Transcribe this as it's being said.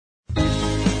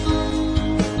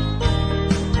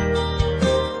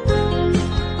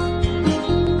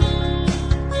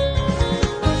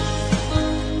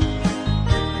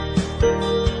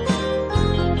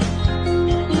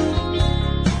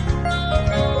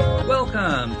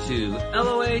Welcome to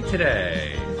LOA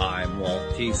Today. I'm Walt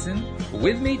Thiessen.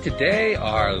 With me today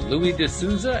are Louis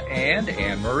D'Souza and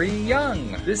Anne-Marie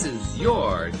Young. This is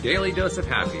your Daily Dose of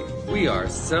Happy. We are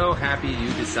so happy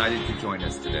you decided to join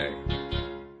us today.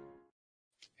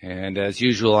 And as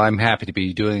usual, I'm happy to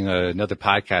be doing another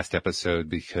podcast episode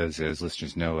because, as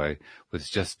listeners know, I was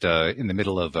just in the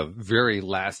middle of a very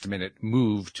last-minute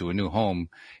move to a new home,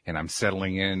 and I'm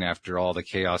settling in after all the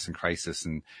chaos and crisis,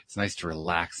 and it's nice to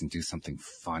relax and do something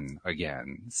fun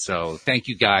again. So thank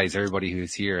you guys, everybody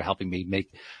who's here, helping me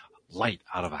make light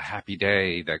out of a happy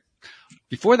day that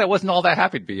before that wasn't all that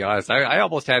happy, to be honest. I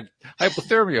almost had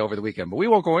hypothermia over the weekend, but we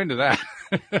won't go into that.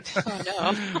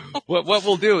 Oh, no. What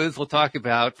we'll do is we'll talk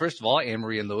about, first of all,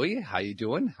 Anne-Marie and Louis. How you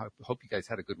doing? Hope you guys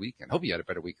had a good weekend. Hope you had a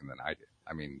better weekend than I did.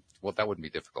 I mean, well, that wouldn't be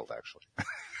difficult, actually.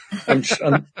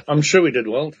 I'm sure we did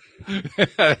well.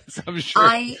 I'm sure.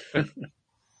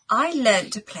 I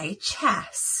learned to play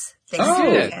chess this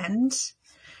Oh. weekend.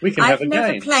 We can have I've a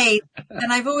never game. played,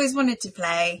 and I've always wanted to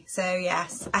play. So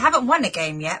yes, I haven't won a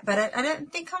game yet, but I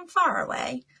don't think I'm far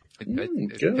away. It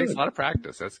Good. takes a lot of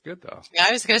practice. That's good, though. Yeah,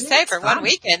 I was going to say, It's for fun. one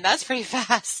weekend, that's pretty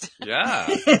fast. Yeah.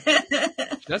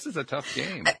 Chess is a tough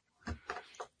game.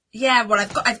 Yeah, well,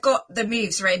 I've got the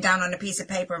moves written down on a piece of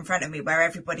paper in front of me where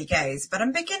everybody goes, but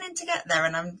I'm beginning to get there,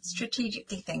 and I'm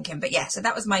strategically thinking. But yeah, so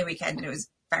that was my weekend, and it was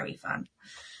very fun.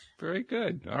 Very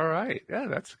good. All right. Yeah,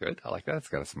 that's good. I like that. It's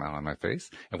got a smile on my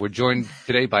face. And we're joined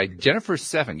today by Jennifer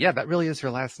Seven. Yeah, that really is her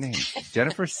last name.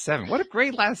 Jennifer Seven. What a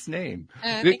great last name.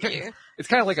 Thank you. It's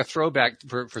kind of like a throwback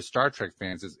for Star Trek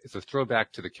fans. It's a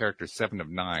throwback to the character Seven of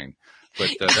Nine.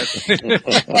 But that's And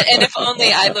if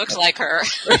only I looked like her.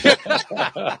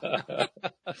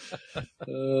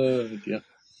 Yeah.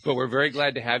 But we're very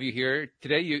glad to have you here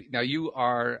today. You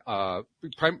are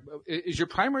is your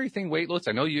primary thing weight loss?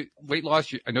 I know weight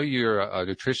loss. I know you're a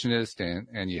nutritionist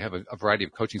and you have a variety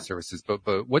of coaching services.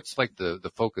 But what's like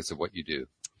the focus of what you do?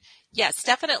 Yes,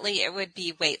 definitely it would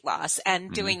be weight loss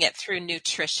and doing it through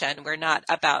nutrition. We're not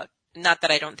that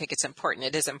I don't think it's important.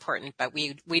 It is important, but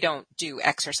we don't do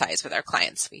exercise with our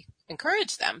clients. We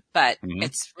encourage them, but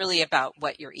it's really about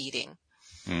what you're eating.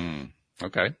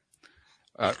 Okay.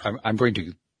 I'm going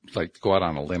to go out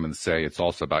on a limb and say it's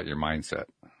also about your mindset.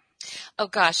 Oh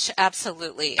gosh,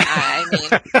 absolutely. I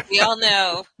mean, we all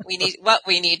know what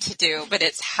we need to do, but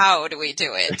it's how do we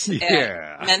do it?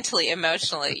 Yeah. Mentally,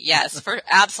 emotionally. Yes, for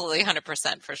absolutely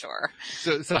 100% for sure.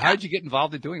 So how did you get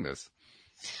involved in doing this?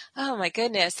 Oh my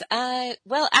goodness.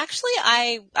 Well, actually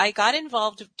I got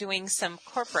involved doing some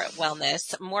corporate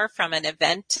wellness more from an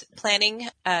event planning,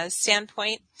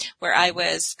 standpoint where I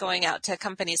was going out to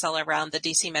companies all around the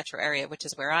DC metro area, which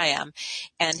is where I am,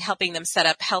 and helping them set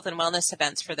up health and wellness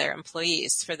events for their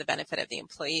employees, for the benefit of the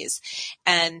employees.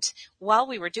 And while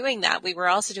we were doing that, we were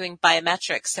also doing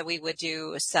biometrics. So we would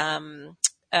do some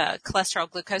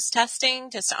cholesterol glucose testing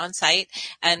just on site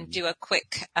and do a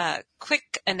quick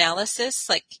analysis.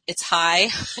 Like it's high.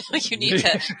 You need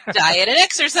to diet and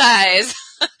exercise.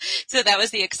 So that was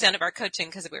the extent of our coaching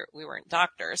because we weren't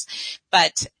doctors,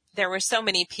 but there were so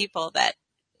many people that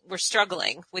were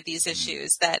struggling with these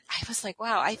issues that I was like,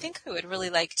 wow, I think I would really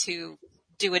like to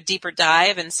do a deeper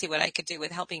dive and see what I could do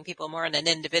with helping people more on an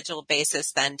individual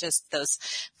basis than just those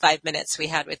 5 minutes we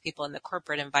had with people in the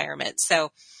corporate environment.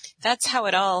 So that's how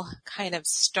it all kind of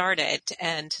started,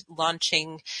 and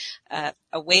launching a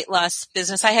weight loss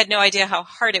business. I had no idea how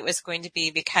hard it was going to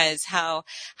be because how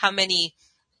many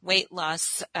weight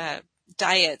loss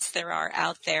diets there are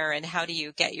out there, and how do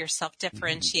you get yourself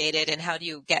differentiated, and how do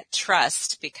you get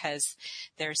trust, because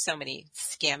there's so many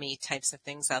scammy types of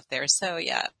things out there. So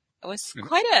yeah, it was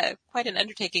quite an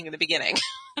undertaking in the beginning.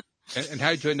 And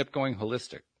how did you end up going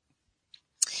holistic?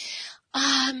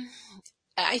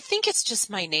 I think it's just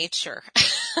my nature.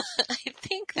 I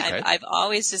think Okay. I've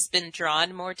always just been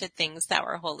drawn more to things that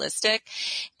were holistic.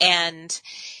 And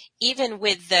even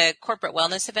with the corporate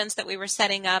wellness events that we were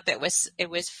setting up, it was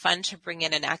fun to bring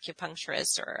in an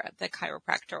acupuncturist or the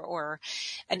chiropractor or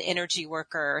an energy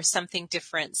worker or something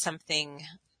different, something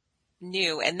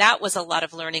new. And that was a lot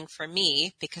of learning for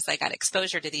me because I got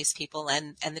exposure to these people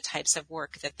and the types of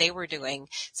work that they were doing.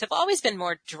 So I've always been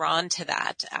more drawn to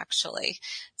that, actually.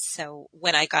 So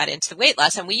when I got into weight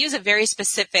loss, and we use a very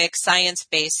specific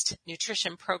science-based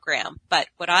nutrition program, but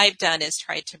what I've done is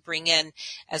tried to bring in,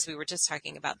 as we were just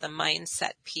talking about, the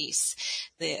mindset piece,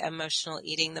 the emotional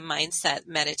eating, the mindset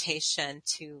meditation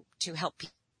to help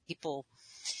people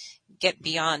get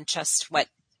beyond just what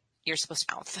you're supposed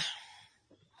to mouth.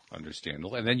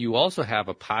 Understandable. And then you also have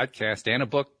a podcast and a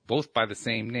book, both by the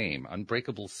same name,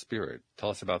 Unbreakable Spirit. Tell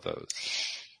us about those.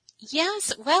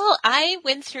 Yes. Well, I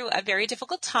went through a very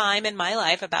difficult time in my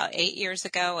life about 8 years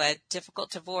ago, a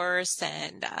difficult divorce,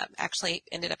 and actually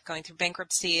ended up going through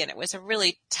bankruptcy. And it was a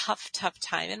really tough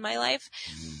time in my life.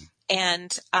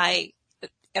 And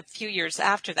a few years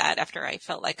after that, after I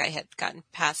felt like I had gotten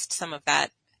past some of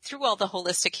that, through all the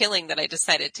holistic healing that I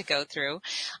decided to go through,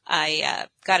 I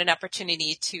got an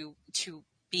opportunity to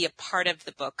be a part of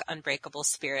the book Unbreakable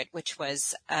Spirit, which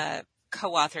was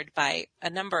co-authored by a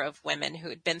number of women who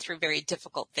had been through very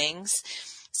difficult things.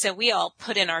 So we all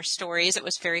put in our stories. It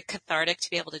was very cathartic to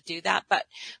be able to do that. But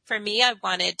for me,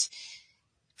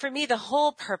 the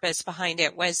whole purpose behind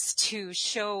it was to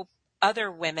show other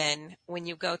women, when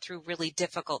you go through really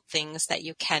difficult things, that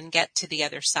you can get to the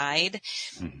other side.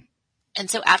 Mm-hmm. And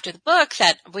so after the book,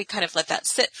 that we kind of let that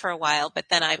sit for a while, but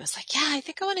then I was like, yeah, I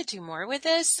think I want to do more with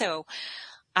this. So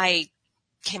I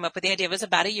came up with the idea. It was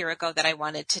about a year ago that I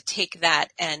wanted to take that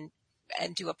and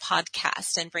do a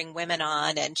podcast and bring women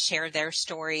on and share their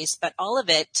stories, but all of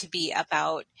it to be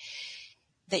about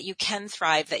that you can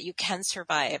thrive, that you can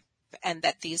survive, and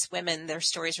that these women, their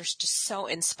stories are just so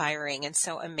inspiring and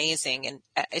so amazing. And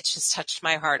it just touched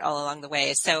my heart all along the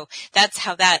way. So that's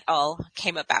how that all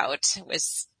came about. It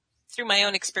was through my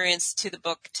own experience to the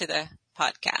book, to the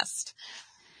podcast.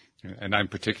 And I'm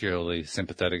particularly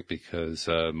sympathetic because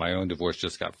my own divorce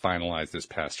just got finalized this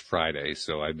past Friday.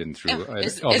 So I've been through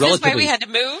is this why we had to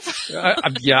move?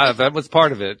 Yeah, that was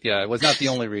part of it. Yeah, it was not the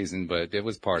only reason, but it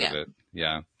was part of it.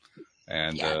 Yeah.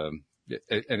 And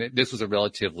this was a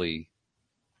relatively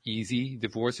easy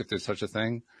divorce, if there's such a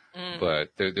thing. But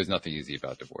there's nothing easy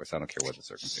about divorce. I don't care what the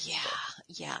circumstances are.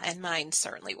 Yeah. And mine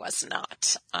certainly was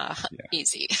not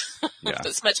easy. Yeah. It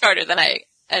was much harder than I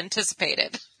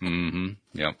anticipated. Mm-hmm.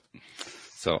 Yep.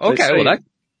 So, okay. Well,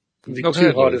 the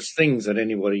two hardest things that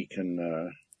anybody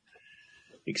can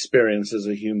experience as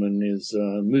a human is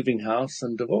moving house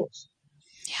and divorce.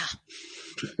 Yeah.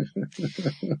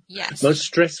 Yes. Most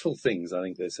stressful things, I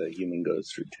think they say, a human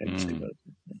goes through tends to go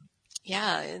through.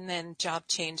 Yeah, and then job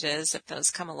changes, if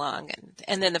those come along,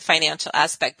 and then the financial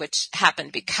aspect, which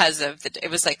happened because of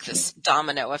it was like this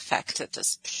domino effect. It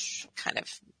just kind of,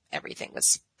 everything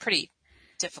was pretty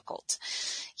difficult.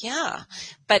 Yeah.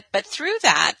 But through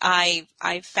that, I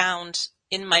found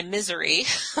in my misery,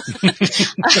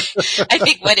 I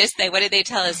think what do they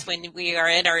tell us when we are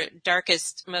in our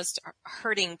darkest, most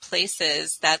hurting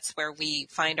places? That's where we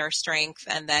find our strength,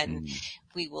 and then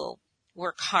we will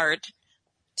work hard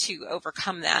to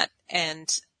overcome that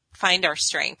and find our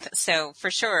strength. So for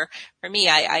sure, for me,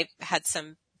 I had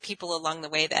some people along the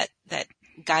way that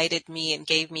guided me and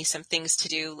gave me some things to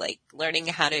do, like learning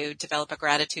how to develop a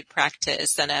gratitude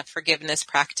practice and a forgiveness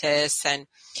practice, and,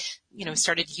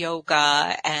 started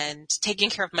yoga and taking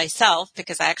care of myself,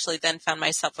 because I actually then found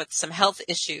myself with some health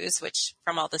issues, which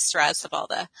from all the stress of all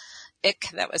the ick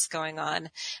that was going on,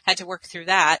 had to work through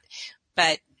that.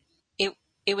 But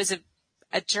it was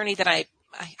a journey that I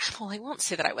won't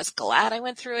say that I was glad I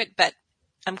went through it, but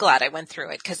I'm glad I went through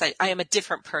it, because I am a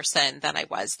different person than I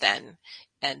was then.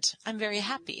 And I'm very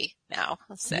happy now.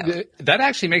 So that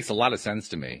actually makes a lot of sense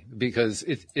to me, because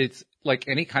it's like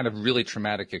any kind of really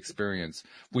traumatic experience.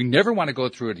 We never want to go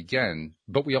through it again,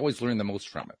 but we always learn the most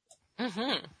from it.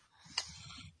 Mm-hmm.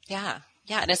 Yeah.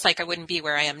 Yeah. And it's like I wouldn't be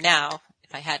where I am now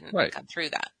if I hadn't gone through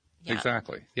that. Yeah.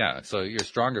 Exactly. Yeah. So you're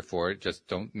stronger for it. Just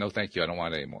no, thank you. I don't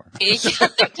want it anymore.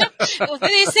 Well,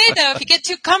 they say though, if you get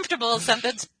too comfortable,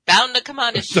 something's bound to come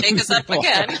on and shake us up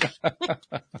again.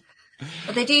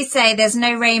 Well, they do say there's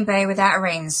no rainbow without a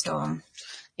rainstorm.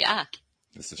 Yeah.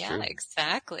 This is true. Yeah,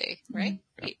 exactly. Right.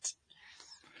 Yeah.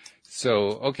 So,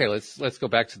 okay, let's go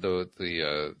back to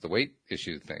the weight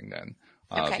issue thing then.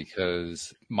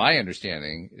 Because my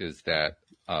understanding is that,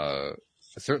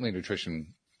 certainly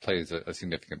nutrition plays a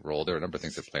significant role. There are a number of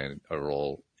things that play a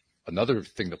role. Another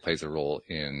thing that plays a role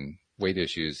in weight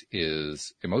issues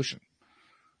is emotion.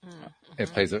 Mm-hmm. It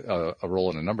plays a role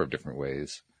in a number of different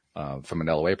ways. From an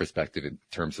LOA perspective, in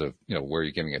terms of, where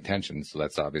you're giving attention. So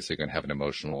that's obviously going to have an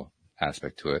emotional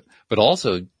aspect to it, but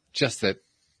also just that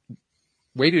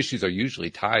weight issues are usually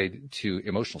tied to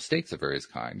emotional states of various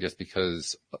kind, just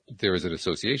because there is an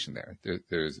association there.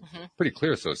 There's pretty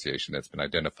clear association that's been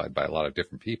identified by a lot of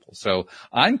different people. So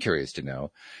I'm curious to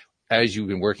know, as you've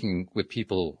been working with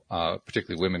people,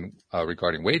 particularly women,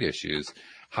 regarding weight issues,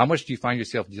 how much do you find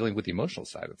yourself dealing with the emotional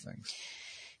side of things?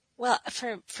 Well,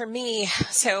 for me,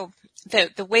 so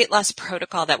the weight loss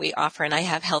protocol that we offer, and I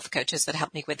have health coaches that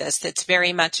help me with this, it's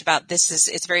very much about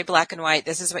it's very black and white.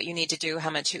 This is what you need to do,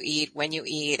 how much you eat, when you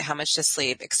eat, how much to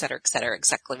sleep, et cetera,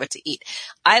 exactly what to eat.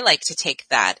 I like to take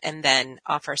that and then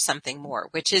offer something more,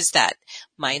 which is that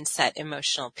mindset,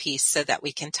 emotional piece, so that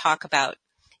we can talk about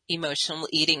emotional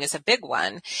eating is a big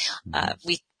one.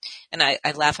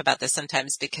 I laugh about this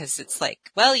sometimes because it's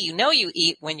like, well, you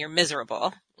eat when you're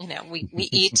miserable. We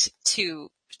eat to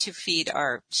feed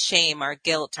our shame, our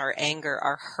guilt, our anger,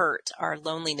 our hurt, our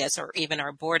loneliness, or even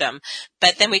our boredom.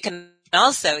 But then we can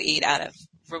also eat out of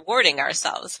rewarding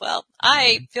ourselves. Well,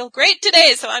 I feel great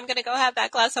today, so I'm going to go have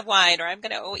that glass of wine, or I'm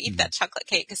going to eat that chocolate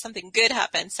cake because something good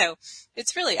happened. So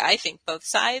it's really, I think, both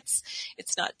sides.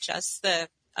 It's not just the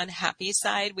unhappy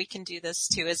side. We can do this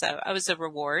too as a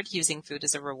reward, using food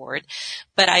as a reward.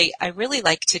 But I really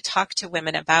like to talk to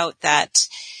women about that,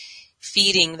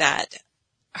 feeding that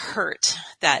hurt,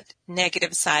 that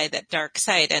negative side, that dark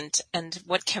side, and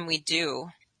what can we do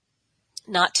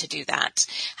not to do that?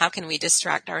 How can we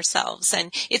distract ourselves?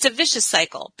 And it's a vicious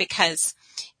cycle because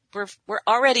we're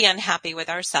already unhappy with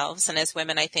ourselves. And as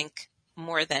women, I think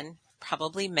more than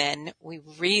probably men, we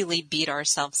really beat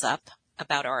ourselves up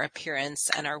about our appearance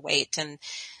and our weight. And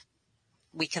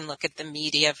we can look at the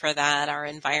media for that, our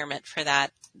environment for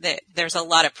that. There's a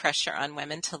lot of pressure on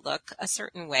women to look a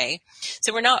certain way.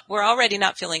 So we're already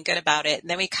not feeling good about it. And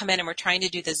then we come in and we're trying to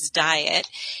do this diet,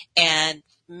 and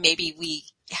maybe we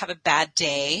have a bad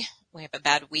day, we have a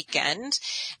bad weekend,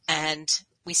 and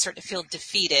we start to feel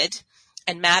defeated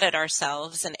and mad at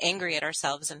ourselves and angry at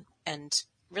ourselves and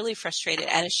really frustrated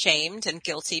and ashamed and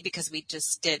guilty because we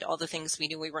just did all the things we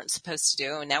knew we weren't supposed to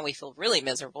do, and now we feel really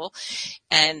miserable.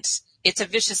 And it's a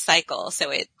vicious cycle. So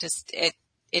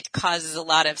it causes a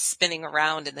lot of spinning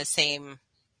around in the same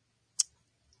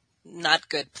not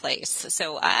good place.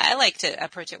 So I like to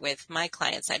approach it with my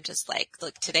clients. I'm just like,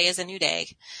 look, today is a new day.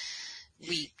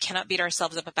 We cannot beat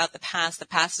ourselves up about the past. The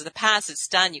past is the past. It's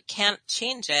done. You can't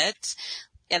change it.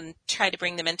 And try to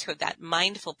bring them into that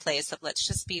mindful place of let's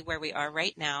just be where we are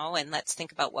right now, and let's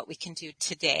think about what we can do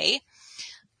today.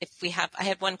 I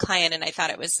had one client, and I thought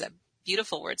it was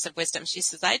beautiful words of wisdom. She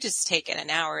says, I just take it an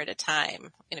hour at a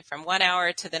time, from 1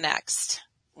 hour to the next.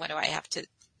 What do I have to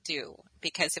do?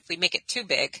 Because if we make it too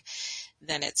big,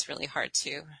 then it's really hard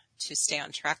to stay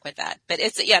on track with that. But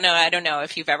I don't know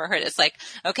if you've ever heard it. It's like,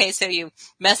 okay, so you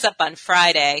mess up on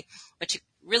Friday, what you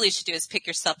really should do is pick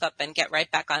yourself up and get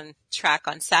right back on track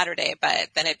on Saturday, but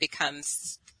then it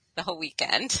becomes the whole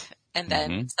weekend. And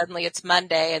then suddenly it's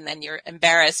Monday, and then you're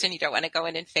embarrassed and you don't want to go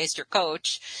in and face your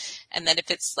coach. And then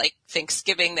if it's like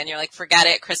Thanksgiving, then you're like, forget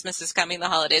it. Christmas is coming, the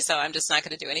holidays, so I'm just not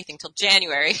going to do anything till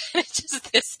January. It's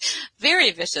just this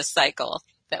very vicious cycle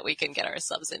that we can get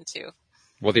ourselves into.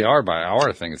 Well, the hour by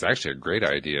hour thing is actually a great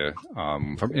idea.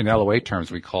 In LOA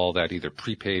terms, we call that either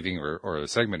pre-paving or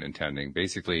segment intending.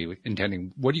 Basically,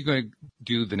 intending what are you going to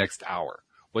do the next hour?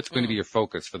 What's going to be your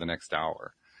focus for the next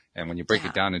hour? And when you break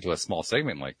it down into a small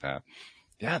segment like that,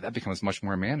 that becomes much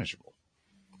more manageable.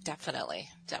 Definitely.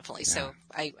 Yeah. So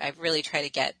I really try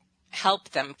to help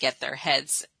them get their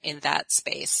heads in that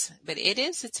space. But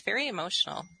it's very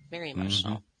emotional, very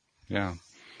emotional. Mm-hmm. Yeah.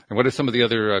 And what are some of the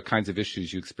other kinds of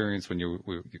issues you experience when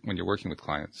you're working with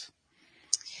clients?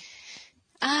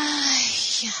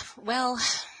 Well,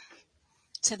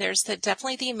 so there's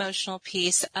definitely the emotional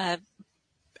piece.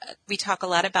 We talk a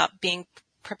lot about being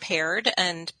prepared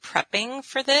and prepping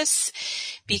for this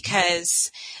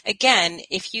because, again,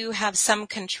 if you have some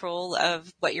control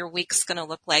of what your week's going to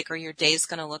look like or your day's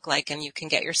going to look like, and you can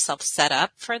get yourself set up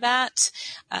for that,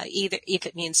 either if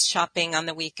it means shopping on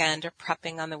the weekend or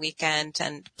prepping on the weekend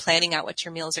and planning out what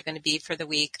your meals are going to be for the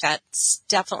week, that's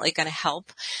definitely going to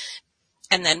help.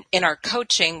 And then in our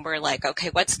coaching, we're like, okay,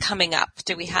 what's coming up?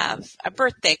 Do we have a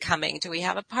birthday coming? Do we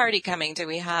have a party coming? Do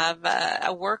we have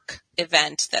a work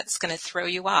event that's going to throw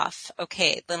you off?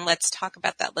 Okay, then let's talk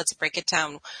about that. Let's break it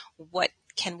down. What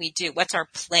can we do? What's our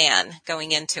plan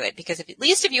going into it? Because at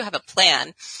least if you have a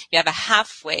plan, you have a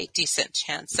halfway decent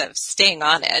chance of staying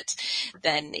on it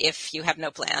than if you have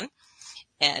no plan.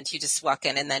 And you just walk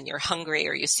in and then you're hungry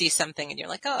or you see something and you're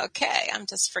like, oh, okay, I'm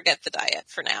just forget the diet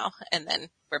for now. And then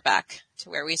we're back to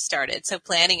where we started. So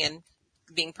planning and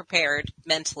being prepared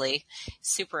mentally,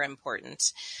 super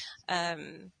important.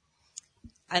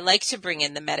 I like to bring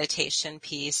in the meditation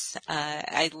piece.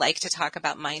 I like to talk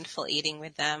about mindful eating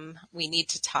with them. We need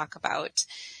to talk about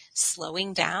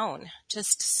slowing down.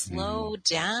 Just slow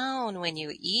down when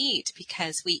you eat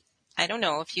because I don't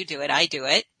know if you do it. I do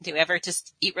it. Do you ever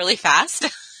just eat really fast?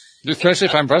 Especially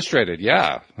if I'm frustrated.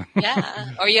 Yeah. Yeah.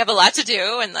 Or you have a lot to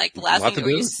do and like the last thing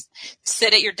you do is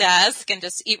sit at your desk and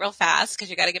just eat real fast because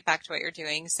you got to get back to what you're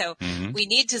doing. So we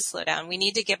need to slow down. We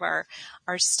need to give our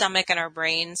stomach and our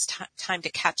brains time to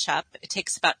catch up. It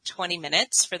takes about 20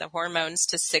 minutes for the hormones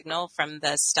to signal from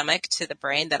the stomach to the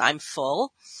brain that I'm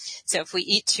full. So if we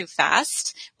eat too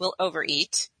fast, we'll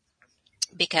overeat.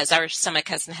 because our stomach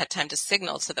hasn't had time to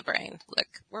signal to the brain, look,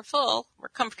 we're full, we're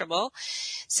comfortable.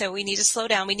 So we need to slow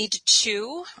down. We need to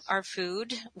chew our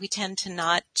food. We tend to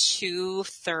not chew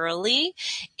thoroughly,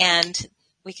 and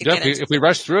we could if we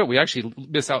rush through it, we actually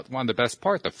miss out on the best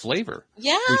part, the flavor.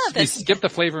 Yeah. We skip the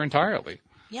flavor entirely.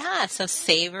 Yeah. So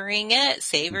savoring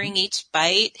each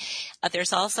bite.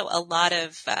 There's also a lot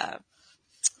of,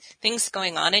 things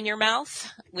going on in your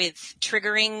mouth with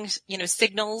triggering,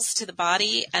 signals to the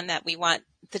body, and that we want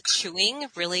the chewing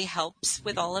really helps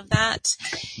with all of that.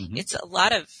 Mm-hmm. It's a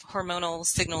lot of hormonal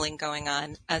signaling going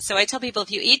on. So I tell people, if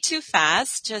you eat too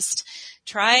fast, just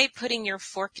try putting your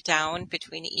fork down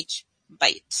between each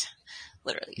bite.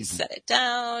 Literally set it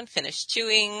down, finish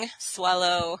chewing,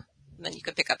 swallow, and then you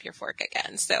could pick up your fork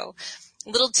again. So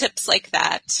little tips like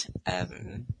that.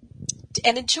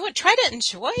 And try to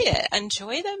enjoy it.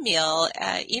 Enjoy the meal.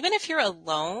 Even if you're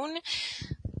alone,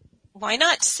 why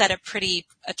not set a pretty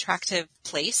attractive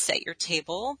place at your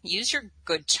table? Use your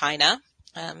good china.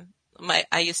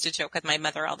 I used to joke with my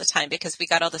mother all the time because we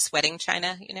got all this wedding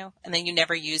china, and then you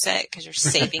never use it because you're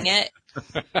saving it.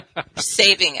 You're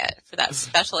saving it for that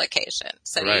special occasion.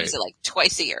 So you use it like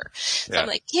twice a year. So I'm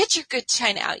like, get your good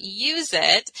china out, use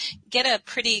it, get a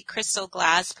pretty crystal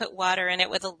glass, put water in it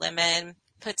with a lemon,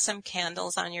 put some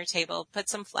candles on your table, put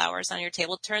some flowers on your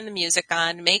table, turn the music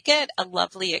on, make it a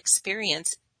lovely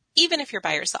experience, even if you're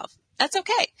by yourself. That's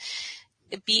okay.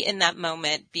 Be in that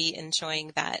moment, be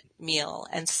enjoying that meal,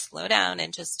 and slow down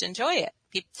and just enjoy it.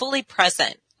 Be fully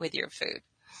present with your food.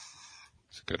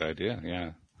 It's a good idea,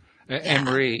 yeah. Anne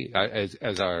Marie,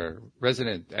 as our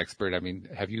resident expert,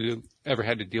 have you ever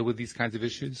had to deal with these kinds of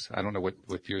issues? I don't know what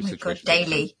your situation is.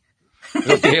 Daily.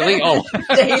 Daily? Oh.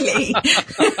 Daily.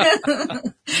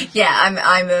 Yeah,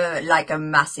 I'm a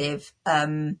massive,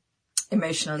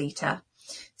 emotional eater.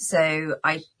 So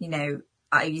I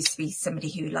used to be somebody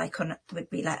who would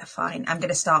be like, fine, I'm going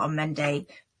to start on Monday,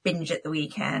 binge at the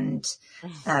weekend,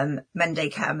 Monday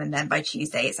come, and then by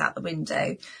Tuesday it's out the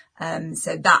window.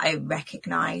 So that I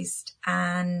recognized.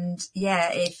 And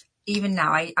if even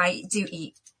now I do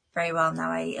eat very well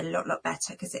now, I eat a lot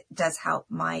better because it does help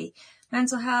my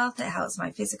mental health. It helps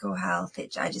my physical health.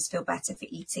 I just feel better for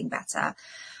eating better.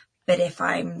 But if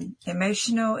I'm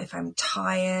emotional, if I'm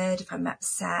tired, if I'm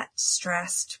upset,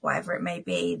 stressed, whatever it may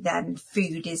be, then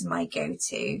food is my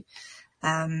go-to.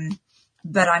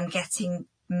 But I'm getting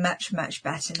much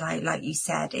better. Like you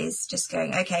said, is just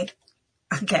going, okay,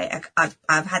 I've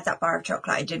had that bar of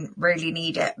chocolate. I didn't really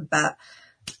need it, but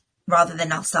rather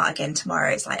than I'll start again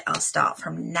tomorrow, it's like I'll start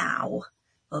from now.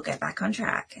 We'll get back on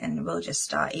track and we'll just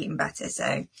start eating better.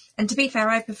 So, and to be fair,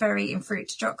 I prefer eating fruit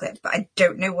to chocolate, but I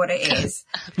don't know what it is.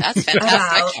 That's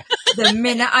fantastic. The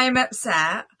minute I'm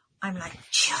upset, I'm like,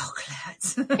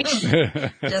 chocolate.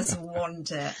 Just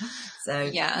want it. So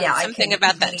yeah, something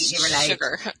about that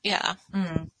sugar. Yeah.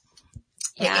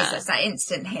 Yeah. It's that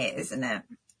instant hit, isn't it?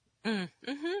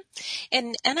 Mm-hmm.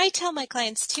 And I tell my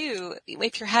clients too,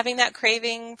 if you're having that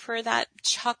craving for that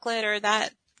chocolate or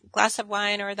that glass of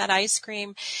wine or that ice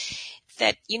cream,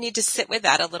 that you need to sit with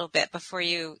that a little bit before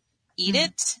you eat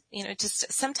it.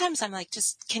 Just sometimes I'm like,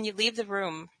 can you leave the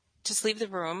room? Just leave the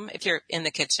room. If you're in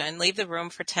the kitchen, leave the room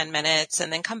for 10 minutes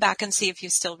and then come back and see if you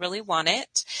still really want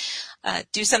it.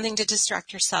 Do something to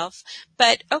distract yourself.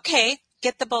 But okay,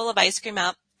 get the bowl of ice cream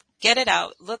out, get it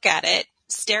out, look at it,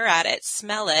 stare at it,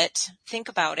 smell it, think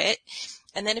about it.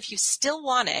 And then if you still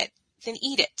want it, then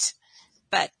eat it.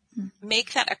 But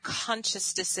make that a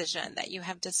conscious decision that you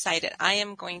have decided, I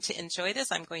am going to enjoy this,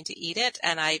 I'm going to eat it,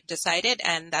 and I decided,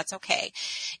 and that's okay.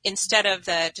 Instead of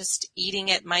just eating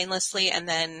it mindlessly and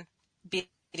then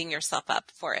beating yourself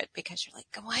up for it because you're like,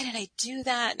 why did I do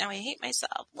that? Now I hate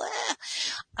myself. Blah.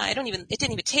 It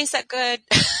didn't even taste that good.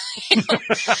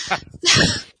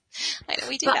 I know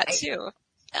we do that too.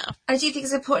 Yeah. I do think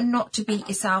it's important not to beat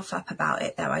yourself up about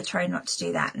it, though. I try not to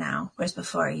do that now. Whereas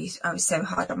before I was so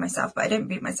hard on myself, but I don't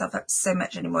beat myself up so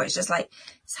much anymore. It's just like,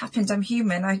 it's happened. I'm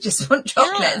human. I just want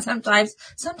chocolate. Yeah. And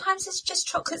sometimes it's just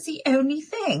chocolate's the only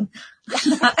thing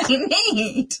that I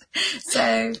need.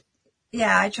 So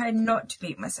yeah, I try not to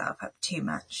beat myself up too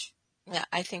much. Yeah,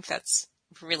 I think that's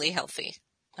really healthy,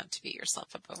 not to beat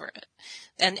yourself up over it.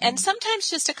 And sometimes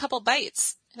just a couple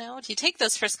bites, you take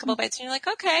those first couple bites and you're like,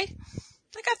 okay,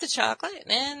 I got the chocolate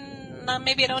and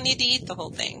maybe I don't need to eat the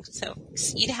whole thing. So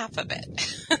just eat half of it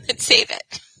and save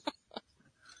it.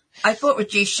 I bought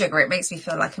reduced sugar. It makes me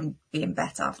feel like I'm being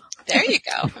better. There you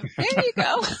go.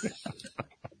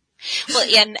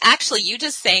 Well, and actually you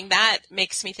just saying that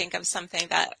makes me think of something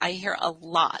that I hear a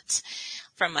lot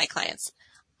from my clients.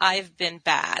 I've been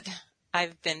bad.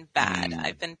 I'm bad.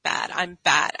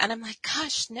 And I'm like,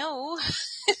 gosh, no.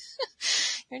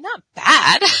 you're not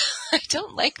bad. I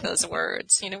don't like those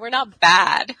words. We're not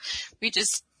bad. We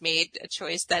just made a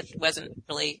choice that wasn't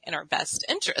really in our best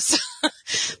interest.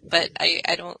 But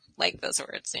I don't like those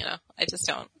words, I just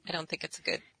don't. I don't think it's a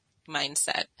good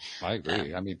mindset. I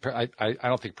agree. I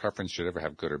don't think preference should ever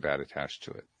have good or bad attached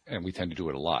to it. And we tend to do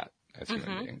it a lot as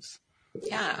human beings.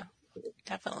 Yeah,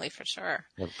 definitely, for sure.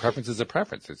 Well, preference is a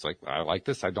preference. It's like, I like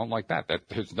this, I don't like that.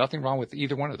 There's nothing wrong with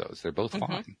either one of those. They're both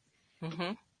fine.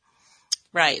 Mm-hmm.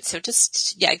 Right. So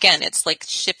just, again, it's like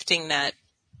shifting the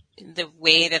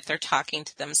way that they're talking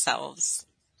to themselves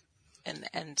and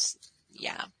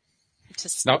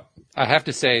just. Now, I have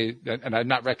to say, and I'm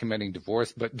not recommending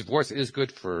divorce, but divorce is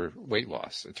good for weight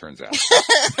loss, it turns out.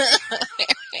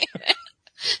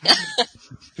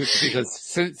 Because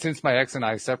since my ex and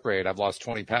I separated, I've lost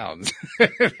 20 pounds.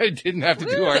 I didn't have to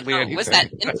do hardly anything. Was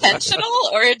that intentional,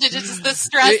 or did it just the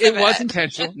stress of it? It was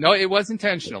intentional. No, it was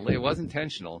intentional. It was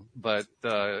intentional. But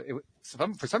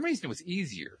for some reason, it was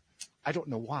easier. I don't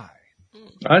know why.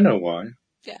 I know why.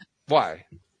 Yeah. Why?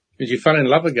 Because you fell in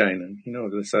love again, and you know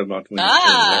what they say about when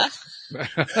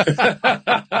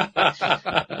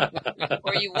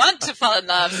Or you want to fall in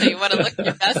love, so you want to look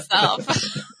your best self.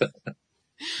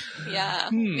 Yeah,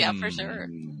 for sure.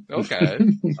 Okay.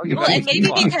 Well, and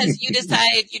maybe because you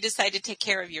decide to take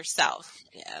care of yourself.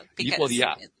 Yeah. Because,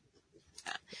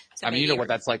 So you know what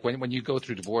that's like when you go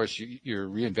through divorce, you're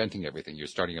reinventing everything. You're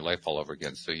starting your life all over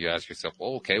again. So you ask yourself,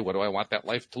 well, okay, what do I want that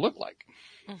life to look like?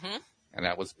 Mm-hmm. And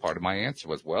that was part of my answer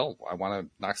was, well, I want to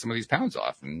knock some of these pounds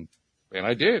off. And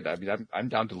I did. I'm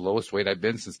down to the lowest weight I've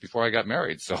been since before I got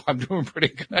married. So I'm doing pretty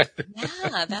good.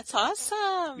 Yeah, that's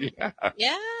awesome.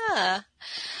 Yeah.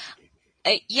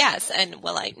 Yes. And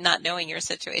not knowing your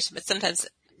situation, but sometimes,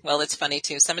 it's funny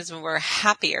too. Sometimes when we're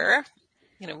happier,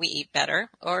 we eat better,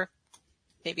 or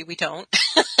maybe we don't.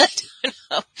 I don't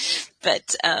know.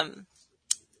 But,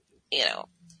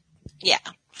 yeah.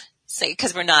 So,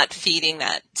 because we're not feeding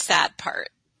that sad part,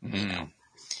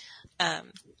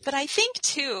 but I think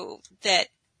too that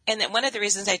one of the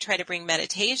reasons I try to bring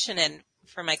meditation in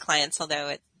for my clients,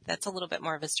 although that's a little bit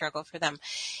more of a struggle for them,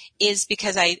 is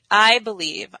because I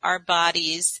believe our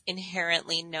bodies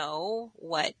inherently know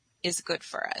what is good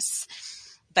for us,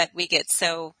 but we get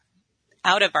so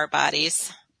out of our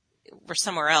bodies, we're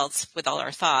somewhere else with all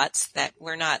our thoughts, that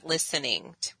we're not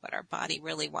listening to what our body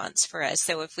really wants for us.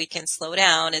 So if we can slow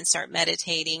down and start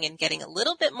meditating and getting a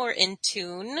little bit more in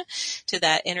tune to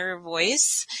that inner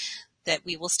voice, that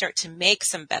we will start to make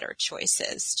some better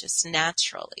choices just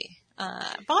naturally.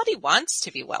 Body wants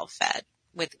to be well fed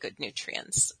with good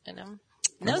nutrients,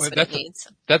 knows what it needs.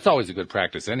 That's always a good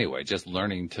practice anyway, just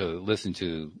learning to listen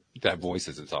to that voice,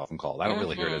 as it's often called. I don't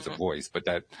really hear it as a voice, but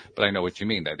I know what you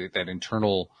mean, that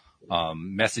internal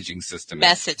messaging system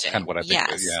is kind of what I think.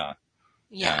 Yes.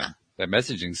 Yeah. That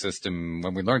messaging system,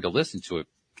 when we learn to listen to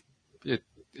it,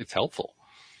 it's helpful.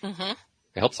 Mm-hmm.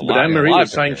 It helps a lot. But Anne-Marie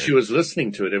was saying she was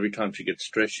listening to it every time she gets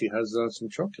stressed. She has some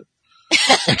chocolate.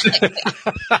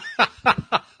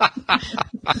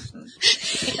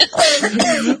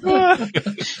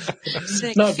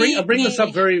 No, I bring this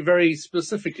up very, very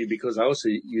specifically because I also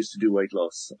used to do weight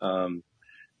loss,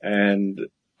 and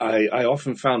I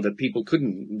often found that people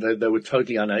they were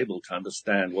totally unable to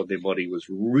understand what their body was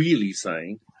really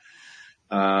saying,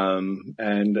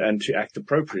 and to act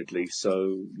appropriately.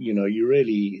 So,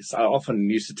 I often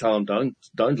used to tell them,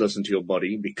 don't listen to your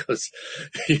body because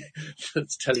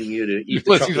it's telling you to eat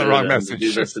the chocolate the wrong and message.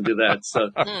 do this and do that.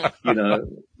 So,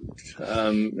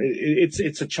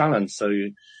 it's a challenge. So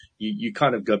you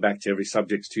kind of go back to every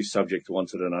subject's two subjects,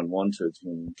 wanted and unwanted,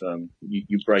 and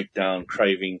you break down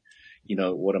craving.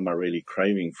 What am I really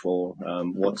craving for?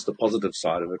 What's the positive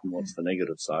side of it and what's the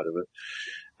negative side of it?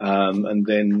 And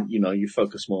then, you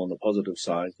focus more on the positive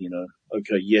side,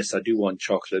 okay, yes, I do want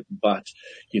chocolate, but,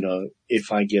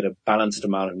 if I get a balanced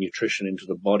amount of nutrition into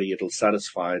the body, it'll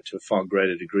satisfy it to a far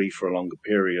greater degree for a longer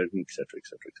period, et cetera, et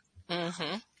cetera, et cetera.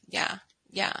 Mm-hmm. Yeah.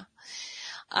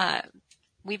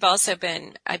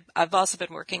 I've also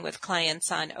been working with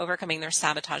clients on overcoming their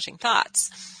sabotaging thoughts.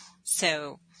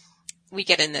 So we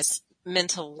get in this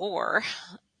mental war.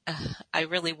 I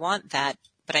really want that,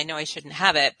 but I know I shouldn't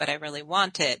have it, but I really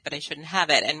want it, but I shouldn't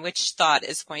have it. And which thought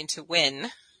is going to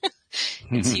win?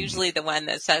 It's usually the one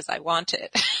that says I want it.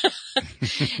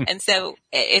 And so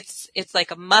it's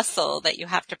like a muscle that you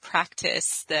have to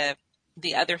practice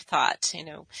the other thought,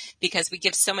 because we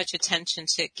give so much attention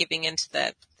to giving into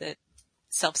the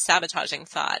self-sabotaging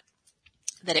thought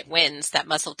that it wins. That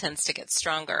muscle tends to get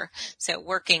stronger. So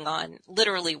working on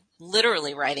literally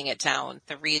writing it down,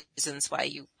 the reasons why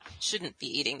you shouldn't be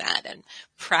eating that, and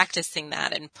practicing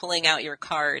that and pulling out your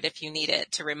card if you need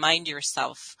it to remind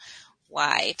yourself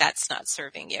why that's not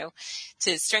serving you,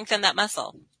 to strengthen that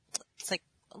muscle. It's like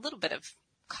a little bit of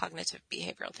cognitive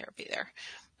behavioral therapy there,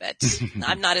 but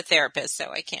I'm not a therapist,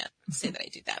 so I can't say that I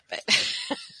do that,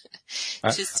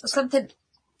 but just something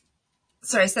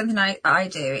I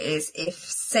do is, if,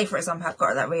 say for example, I've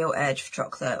got that real urge for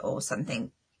chocolate or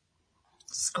something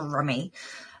scrummy,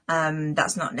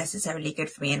 that's not necessarily good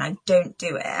for me, and I don't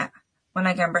do it, when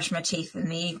I go and brush my teeth in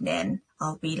the evening,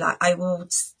 I'll be like, I will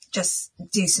just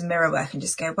do some mirror work and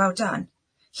just go, well done,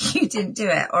 you didn't do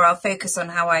it. Or I'll focus on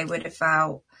how I would have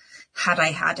felt had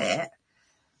I had it,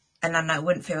 and then I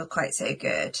wouldn't feel quite so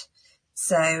good.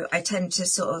 So I tend to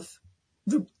sort of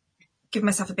give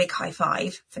myself a big high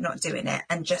five for not doing it,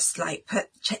 and just like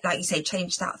like you say,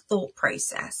 change that thought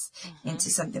process into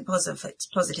something positive,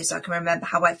 so I can remember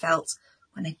how I felt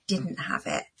when I didn't have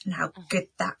it and how good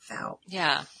that felt.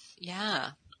 Yeah.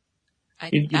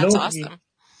 That's awesome.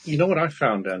 You know what I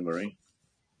found, Anne-Marie?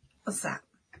 What's that?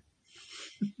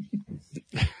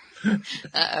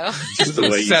 Uh-oh. Just the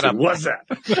way you said, what's that?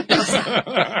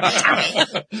 Tell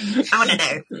me. I want to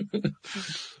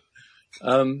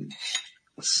know.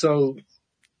 So,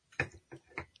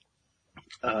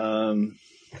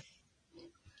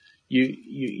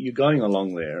 you're going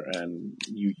along there, and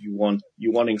you're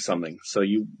wanting something. So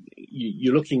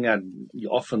you're looking at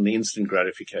often the instant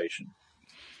gratification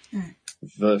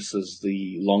versus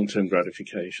the long-term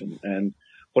gratification. And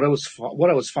what I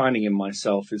was finding in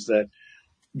myself is that,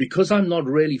 because I'm not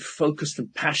really focused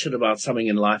and passionate about something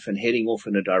in life and heading off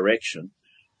in a direction,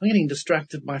 I'm getting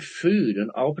distracted by food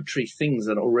and arbitrary things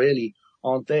that really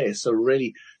aren't there. So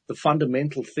really, the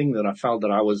fundamental thing that I felt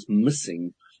that I was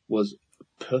missing was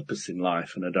purpose in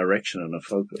life and a direction and a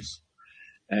focus.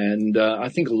 And I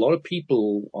think a lot of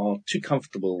people are too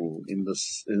comfortable in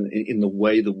the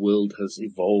way the world has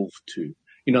evolved to.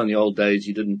 In the old days,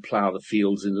 you didn't plow the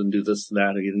fields, you didn't do this and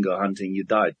that, or you didn't go hunting, you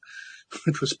died.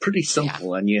 It was pretty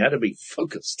simple, and you had to be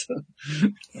focused.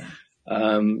 Yeah.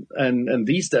 And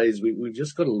these days we've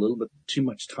just got a little bit too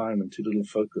much time and too little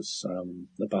focus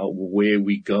about where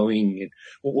we're going and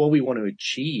what we want to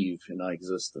achieve in our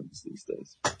existence these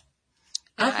days.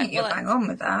 I think you're bang on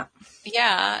with that.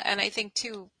 Yeah, and I think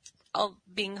too,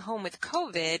 being home with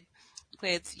COVID,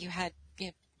 you had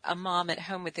a mom at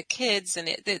home with the kids, and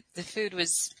the food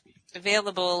was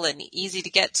available and easy to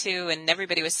get to, and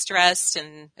everybody was stressed,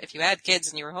 and if you had kids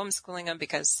and you were homeschooling them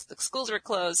because the schools were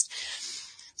closed,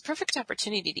 it's a perfect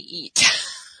opportunity to eat.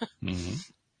 Mm-hmm.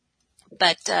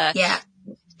 But to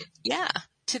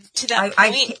that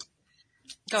point.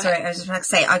 Sorry, I was just about to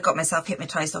say, I got myself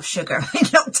hypnotized off sugar in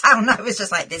lockdown. I was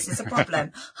just like, this is a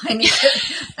problem. I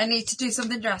need to do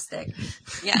something drastic.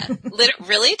 Yeah.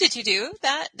 Really? Did you do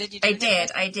that? I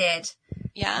did.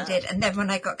 Yeah. I did. And then when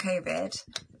I got COVID,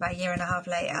 about a year and a half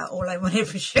later, all I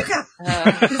wanted was sugar.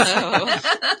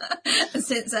 And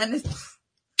since then.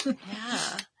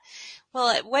 Yeah.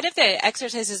 Well, one of the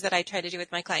exercises that I try to do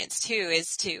with my clients too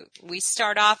is we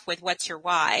start off with, what's your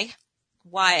why?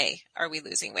 Why are we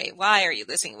losing weight? Why are you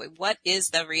losing weight? What is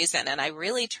the reason? And I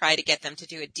really try to get them to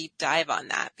do a deep dive on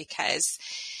that, because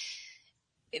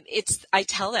I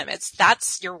tell them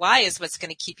that's your why is what's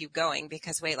going to keep you going,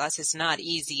 because weight loss is not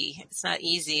easy. It's not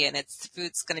easy, and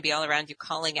food's going to be all around you,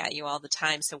 calling at you all the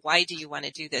time. So why do you want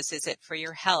to do this? Is it for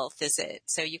your health? Is it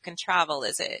so you can travel?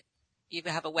 Is it you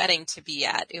have a wedding to be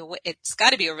at? It's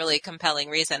got to be a really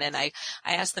compelling reason. And I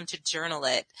ask them to journal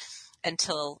it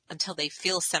until they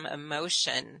feel some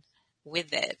emotion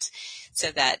with it,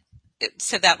 so that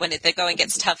when the going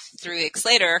gets tough 3 weeks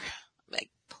later,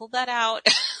 like, pull that out,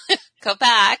 go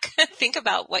back, think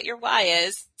about what your why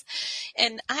is.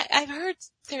 And I've heard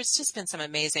there's just been some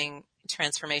amazing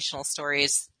transformational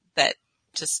stories that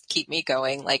just keep me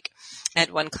going. Like, I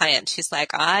had one client, she's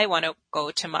like, I want to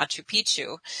go to Machu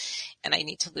Picchu, and I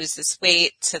need to lose this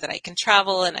weight so that I can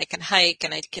travel and I can hike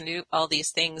and I can do all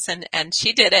these things. And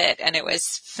she did it, and it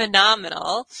was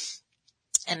phenomenal.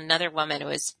 And another woman who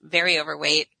was very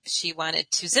overweight, she wanted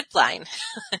to zip line.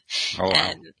 Oh,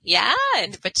 wow.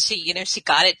 And but she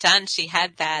got it done. She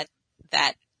had that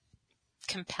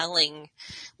compelling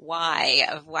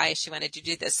why she wanted to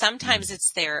do this. Sometimes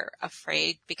it's they're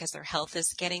afraid because their health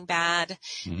is getting bad.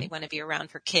 Mm-hmm. They want to be around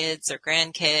for kids or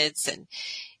grandkids, and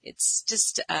it's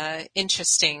just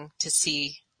interesting to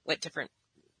see what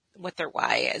their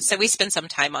why is. So we spend some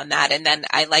time on that, and then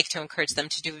I like to encourage them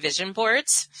to do vision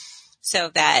boards so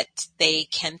that they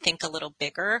can think a little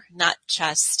bigger, not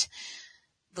just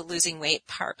the losing weight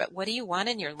part, but what do you want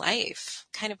in your life?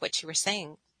 Kind of what you were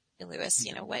saying, Lewis,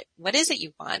 what is it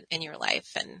you want in your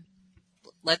life? And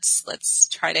let's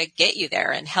try to get you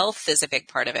there. And health is a big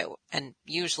part of it. And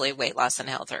usually weight loss and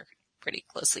health are pretty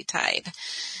closely tied.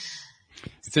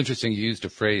 It's interesting. You used a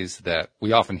phrase that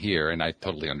we often hear, and I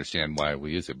totally understand why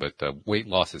we use it, but weight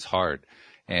loss is hard.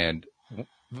 And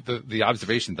the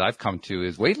observation that I've come to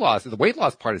is the weight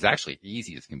loss part is actually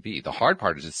easy as can be. The hard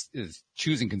part is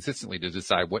choosing consistently to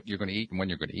decide what you're going to eat and when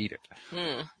you're going to eat it.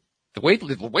 Mm.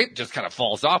 The weight just kind of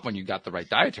falls off when you got the right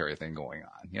dietary thing going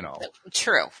on,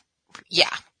 True.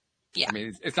 Yeah. Yeah. I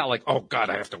mean, it's not like, oh God,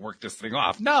 I have to work this thing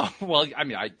off. No. Well, I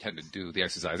mean, I tend to do the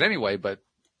exercise anyway, but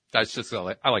that's just,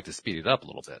 I like to speed it up a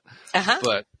little bit.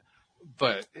 Uh-huh.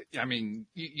 But I mean,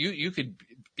 you could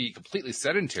be completely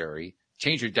sedentary,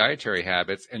 change your dietary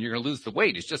habits, and you're going to lose the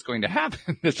weight. It's just going to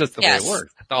happen. It's just the way it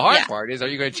works. The hard part is, are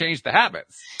you going to change the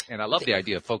habits? And I love the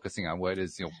idea of focusing on what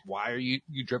is, why are you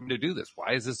driven to do this?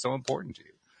 Why is this so important to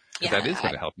you? Because that is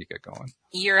going to help you get going.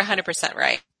 You're 100%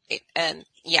 right. And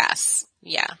yes,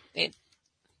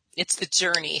 it's the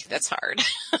journey that's hard.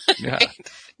 Yeah.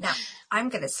 Now, I'm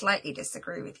going to slightly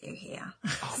disagree with you here.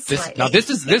 This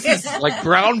is like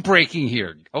groundbreaking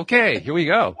here. Okay, here we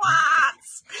go.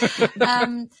 What?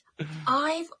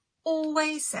 I've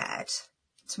always said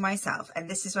to myself, and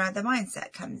this is where the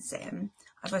mindset comes in,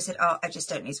 I've always said, I just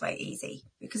don't lose weight easy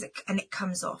because it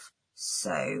comes off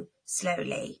so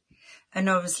slowly. And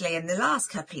obviously in the last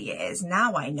couple of years,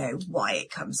 now I know why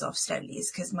it comes off slowly is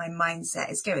because my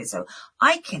mindset is going. So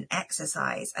I can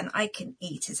exercise and I can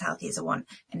eat as healthy as I want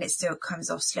and it still comes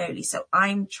off slowly. So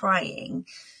I'm trying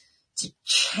to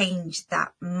change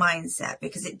that mindset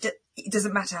because it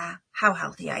doesn't matter how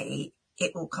healthy I eat.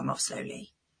 It will come off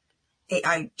slowly.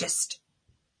 I just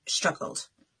struggled.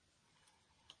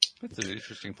 That's an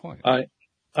interesting point. I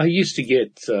used to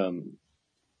get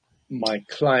my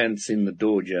clients in the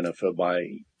door, Jennifer,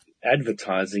 by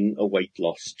advertising a weight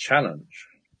loss challenge.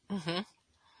 Mm-hmm.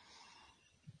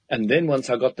 And then once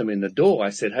I got them in the door,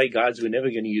 I said, hey guys, we're never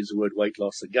going to use the word weight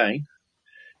loss again.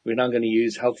 We're now going to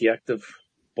use healthy, active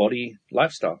body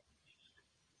lifestyle.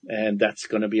 And that's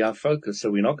going to be our focus. So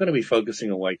we're not going to be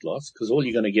focusing on weight loss because all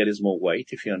you're going to get is more weight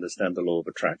if you understand the law of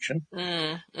attraction.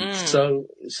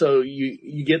 So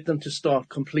you get them to start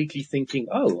completely thinking,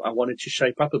 oh, I wanted to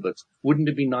shape up a bit. Wouldn't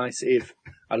it be nice if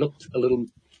I looked a little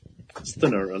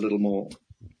thinner, a little more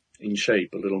in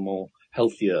shape, a little more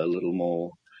healthier, a little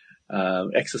more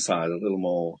exercise, a little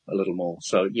more.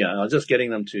 So yeah, I was just getting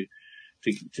them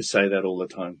to say that all the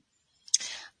time.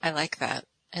 I like that.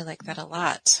 I like that a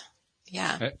lot.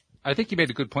 Yeah. I think you made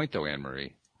a good point, though,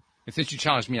 Anne-Marie. And since you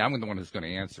challenged me, I'm the one who's going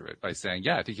to answer it by saying,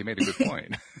 yeah, I think you made a good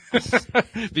point.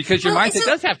 Because your mindset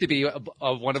does have to be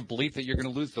one of belief that you're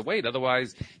going to lose the weight.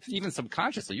 Otherwise, even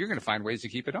subconsciously, you're going to find ways to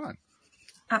keep it on.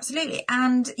 Absolutely.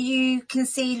 And you can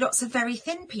see lots of very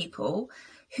thin people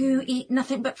who eat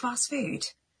nothing but fast food.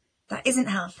 That isn't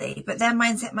healthy. But their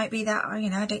mindset might be that,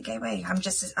 I don't gain weight.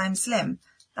 I'm slim.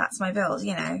 That's my build,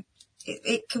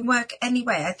 It can work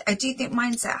anyway. I do think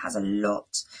mindset has a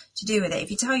lot to do with it.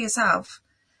 If you tell yourself,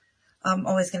 I'm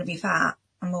always going to be fat,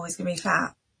 then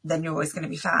you're always going to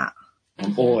be fat.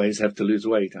 I always have to lose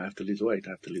weight. I have to lose weight.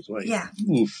 Yeah.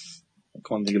 Oof. I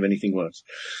can't think of anything worse.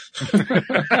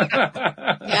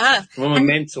 Yeah. From a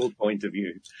mental point of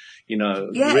view,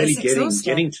 really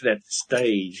getting to that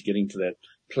stage, getting to that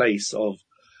place of,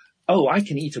 I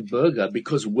can eat a burger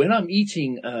because when I'm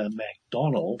eating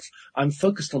McDonald's, I'm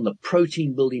focused on the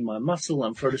protein building my muscle.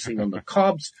 I'm focusing on the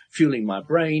carbs, fueling my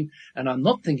brain, and I'm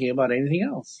not thinking about anything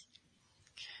else.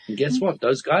 And guess what?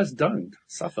 Those guys don't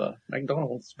suffer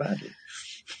McDonald's badly.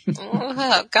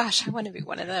 Oh, gosh, I want to be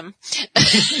one of them.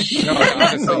 No,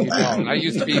 honestly, you don't. I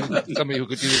used to be somebody who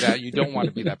could do that. You don't want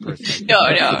to be that person. No.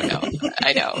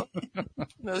 I know.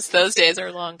 Those days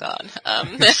are long gone.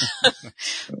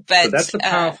 But that's a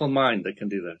powerful mind that can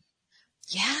do that.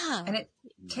 Yeah. And it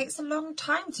takes a long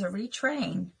time to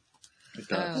retrain. It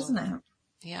does. Doesn't it?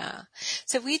 Yeah.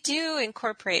 So we do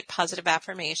incorporate positive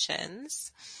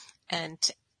affirmations and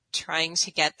trying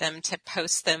to get them to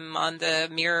post them on the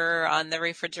mirror, on the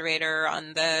refrigerator,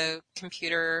 on the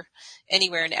computer,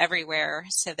 anywhere and everywhere,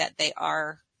 so that they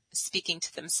are speaking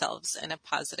to themselves in a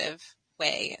positive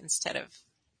way instead of,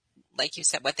 like you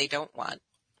said, what they don't want,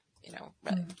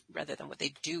 rather than what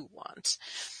they do want.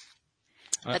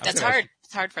 But that's hard.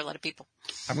 It's hard for a lot of people.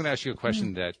 I'm going to ask you a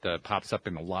question that pops up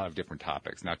in a lot of different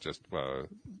topics, not just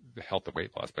health and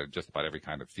weight loss, but just about every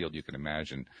kind of field you can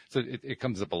imagine. So it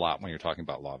comes up a lot when you're talking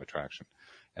about law of attraction.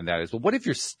 And that is, well, what if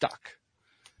you're stuck?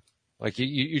 Like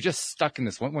you're just stuck in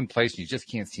this one place and you just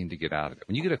can't seem to get out of it.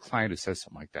 When you get a client who says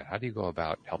something like that, how do you go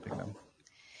about helping them?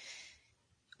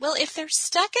 Well, if they're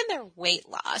stuck in their weight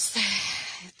loss,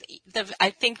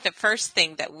 I think the first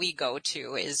thing that we go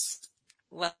to is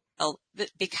well,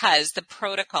 because the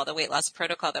protocol, the weight loss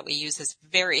protocol that we use is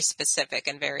very specific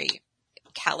and very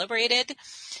calibrated.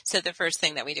 So the first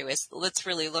thing that we do is let's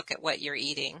really look at what you're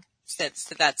eating. So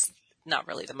that's not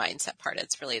really the mindset part.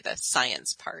 It's really the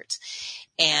science part.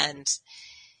 And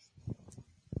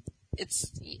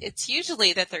it's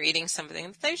usually that they're eating something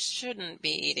that they shouldn't be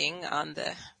eating on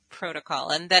the protocol.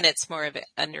 And then it's more of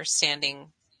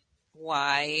understanding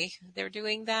why they're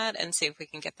doing that and see if we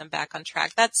can get them back on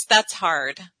track. That's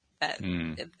hard.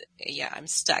 I'm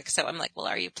stuck. So I'm like, well,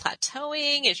 are you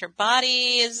plateauing? Is your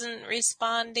body isn't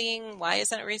responding? Why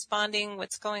isn't it responding?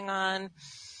 What's going on?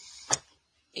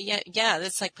 Yeah.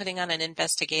 It's like putting on an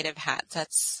investigative hat.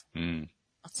 That's the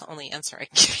only answer I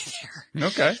can give you there.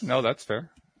 Okay. No, that's fair.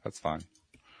 That's fine.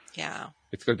 Yeah.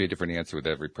 It's going to be a different answer with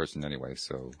every person anyway.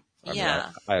 So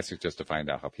I ask you just to find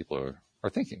out how people are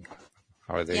thinking.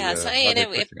 How are they? Yeah. So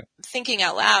thinking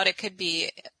out loud, it could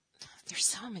be, there's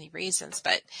so many reasons,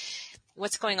 but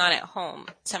what's going on at home?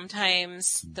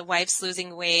 Sometimes the wife's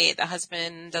losing weight, the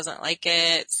husband doesn't like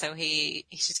it, so he's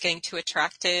just getting too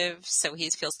attractive, so he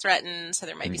feels threatened, so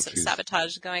there might be some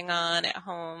sabotage going on at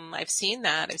home. I've seen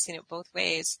that. I've seen it both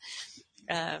ways.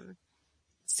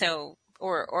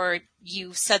 Or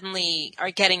you suddenly are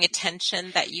getting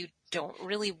attention that you don't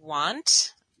really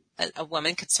want. A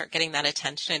woman could start getting that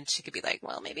attention, and she could be like,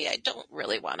 well, maybe I don't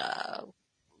really want to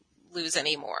lose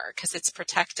anymore because it's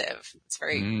protective. It's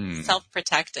very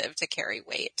self-protective to carry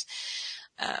weight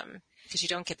because you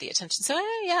don't get the attention. So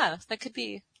that could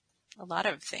be a lot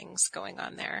of things going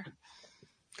on there.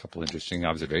 A couple interesting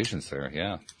observations there.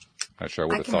 Yeah. Not sure I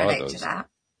would have thought of those. I can relate to that.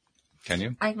 Can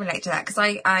you? I can relate to that because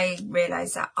I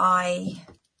realised that I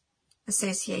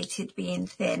associated being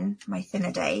thin, my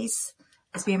thinner days,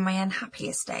 as being my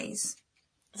unhappiest days.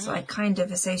 So I kind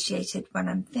of associated when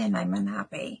I'm thin, I'm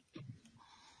unhappy.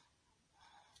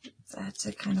 So I had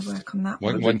to kind of work on that.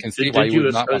 One can see why you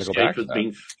would not want to go back with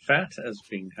being fat as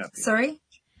being happy. Sorry?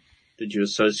 Did you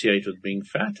associate with being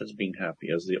fat as being happy,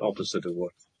 as the opposite of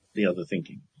what the other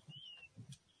thinking?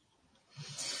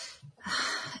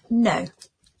 No,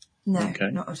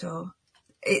 okay. Not at all.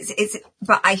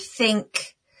 But I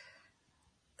think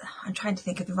I'm trying to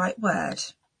think of the right word.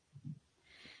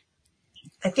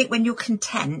 I think when you're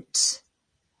content,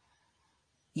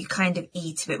 you kind of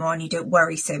eat a bit more and you don't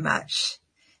worry so much.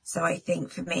 So I think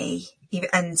for me,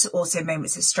 and also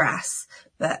moments of stress,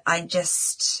 but I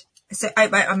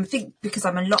think because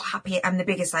I'm a lot happier, I'm the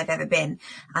biggest I've ever been.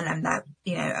 And I'm that,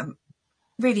 I'm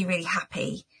really, really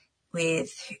happy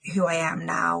with who I am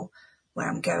now, where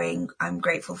I'm going. I'm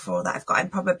grateful for all that I've got. I'm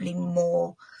probably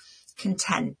more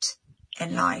content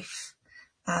in life.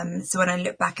 So when I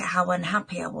look back at how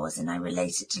unhappy I was and I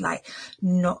relate it to like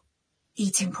not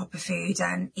eating proper food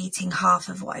and eating half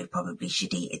of what I probably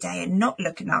should eat a day and not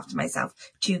looking after myself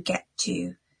to get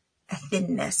to a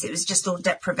thinness. It was just all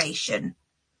deprivation.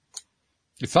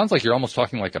 It sounds like you're almost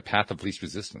talking like a path of least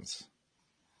resistance.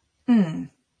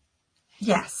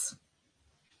 Yes.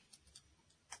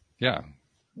 Yeah.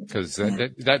 Because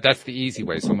that's the easy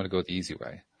way. So I'm going to go the easy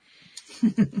way.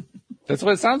 That's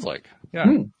what it sounds like. Yeah.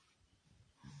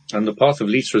 And the path of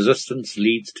least resistance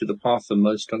leads to the path of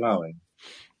most allowing.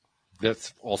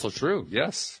 That's also true.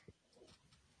 Yes.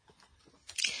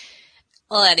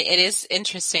 Well, and it is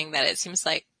interesting that it seems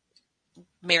like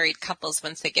married couples,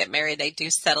 once they get married, they do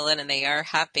settle in and they are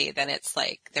happy. Then it's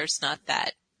like there's not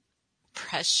that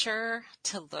pressure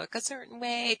to look a certain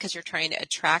way because you're trying to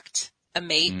attract a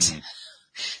mate.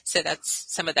 So that's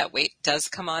some of that weight does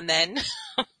come on then.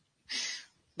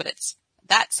 But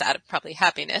that's out of probably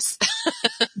happiness.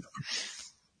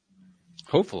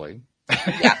 Hopefully.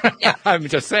 Yeah. I'm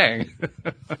just saying.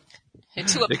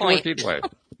 To a point. Either way.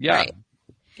 Yeah. Right.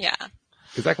 Yeah.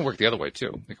 Because that can work the other way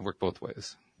too. It can work both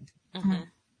ways. Mm-hmm.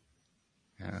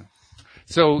 Yeah.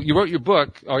 So you wrote your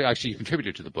book. Oh, actually, you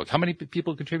contributed to the book. How many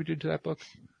people contributed to that book?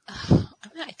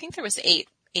 I think there was eight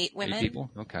women. 8 people?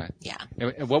 Okay. Yeah.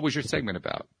 And what was your segment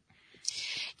about?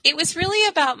 It was really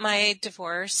about my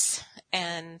divorce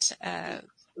and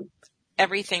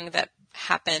everything that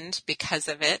happened because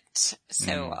of it.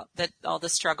 So all the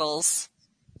struggles,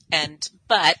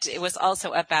 but it was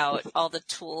also about all the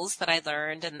tools that I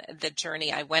learned and the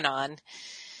journey I went on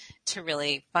to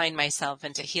really find myself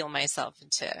and to heal myself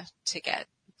and to get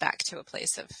back to a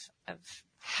place of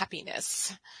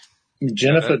happiness.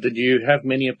 Jennifer, did you have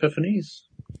many epiphanies?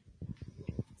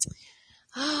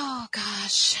 Oh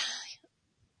gosh.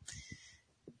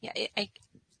 Yeah,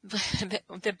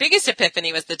 the biggest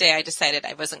epiphany was the day I decided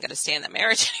I wasn't going to stay in that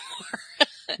marriage anymore.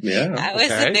 Yeah. That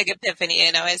was a big epiphany.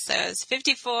 I was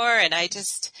 54 and I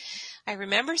I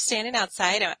remember standing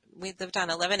outside. We lived on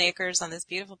 11 acres on this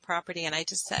beautiful property, and I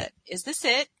just said, is this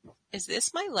it? Is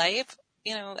this my life?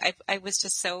 You know, I was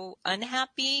just so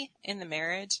unhappy in the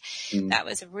marriage. That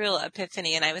was a real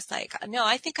epiphany. And I was like, no,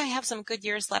 I think I have some good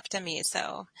years left in me.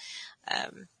 So,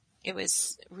 it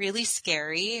was really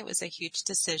scary. It was a huge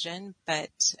decision,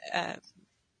 but,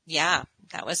 yeah,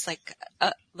 that was like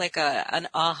an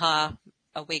aha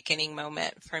awakening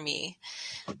moment for me.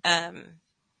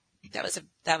 That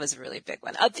was a really big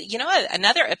one. You know what?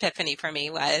 Another epiphany for me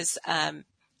was,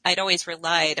 I'd always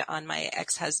relied on my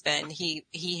ex-husband.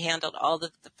 He handled all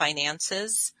the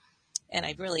finances, and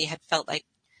I really had felt like,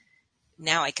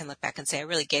 now I can look back and say I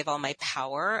really gave all my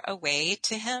power away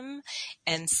to him.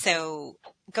 And so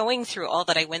going through all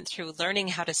that I went through, learning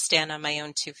how to stand on my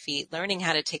own 2 feet, learning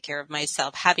how to take care of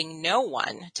myself, having no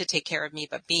one to take care of me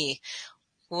but me,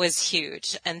 was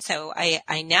huge. And so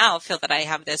I now feel that I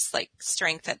have this like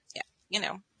strength that, you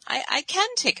know, I can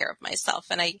take care of myself.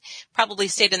 And I probably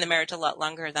stayed in the marriage a lot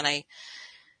longer than I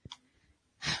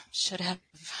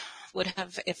would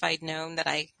have if I'd known that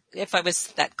if I was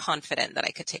that confident that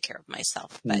I could take care of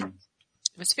myself. But it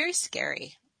was very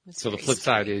scary. So the flip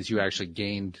side is you actually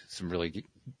gained some really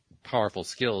powerful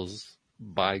skills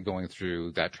by going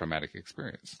through that traumatic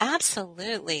experience.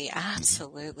 Absolutely.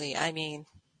 Absolutely. I mean,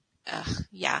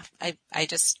 yeah, I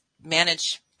just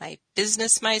manage my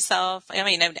business myself. I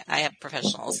mean, I have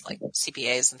professionals like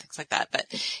CPAs and things like that, but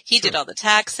he did all the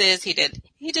taxes. He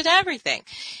did everything,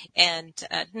 and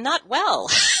not well,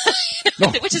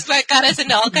 which is what got us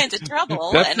into all kinds of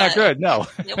trouble. That's not good. No,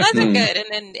 it wasn't good. And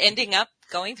then ending up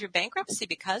going through bankruptcy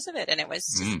because of it. And it was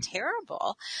just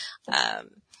terrible.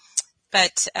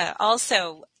 But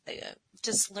also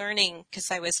just learning, because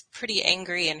I was pretty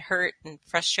angry and hurt and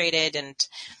frustrated, and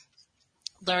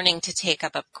learning to take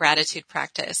up a gratitude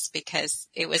practice, because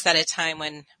it was at a time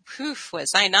when,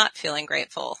 was I not feeling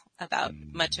grateful about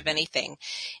much of anything.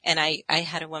 And I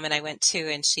had a woman I went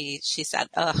to, and she said,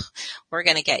 we're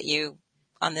going to get you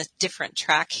on this different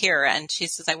track here. And she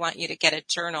says, I want you to get a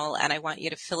journal, and I want you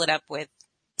to fill it up with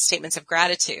statements of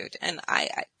gratitude. And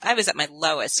I was at my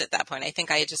lowest at that point. I think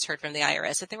I had just heard from the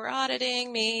IRS that they were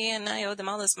auditing me and I owed them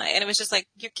all this money. And it was just like,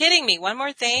 you're kidding me. One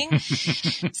more thing.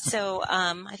 So,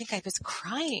 I think I was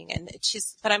crying, and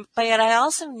but I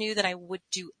also knew that I would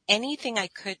do anything I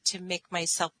could to make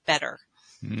myself better,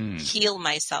 heal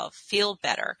myself, feel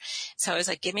better. So I was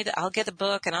like, I'll get the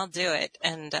book and I'll do it.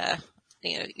 And,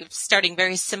 you know, starting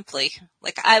very simply,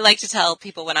 like I like to tell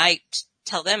people when I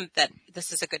tell them that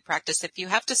this is a good practice. If you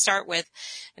have to start with,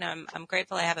 you know, I'm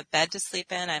grateful I have a bed to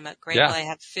sleep in. I'm grateful I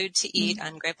have food to eat.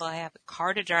 I'm grateful I have a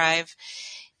car to drive.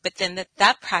 But then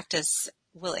that practice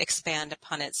will expand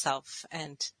upon itself.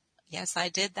 And yes, I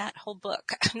did that whole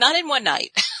book, not in one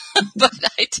night, but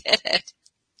I did it.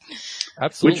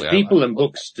 Absolutely. Which people and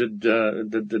books did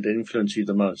influence you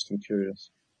the most? I'm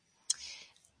curious.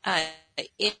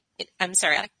 I'm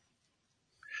sorry.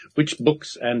 Which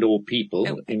books and or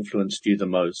people influenced you the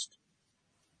most?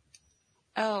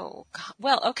 Oh,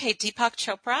 well, okay. Deepak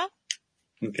Chopra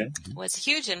was a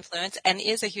huge influence and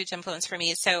is a huge influence for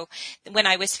me. So when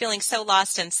I was feeling so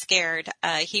lost and scared,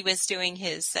 he was doing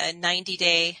his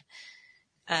 90-day,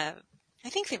 I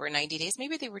think they were 90 days.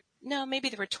 Maybe they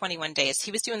were 21 days.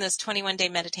 He was doing those 21-day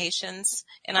meditations,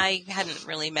 and I hadn't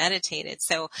really meditated.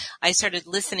 So I started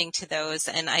listening to those,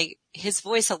 and his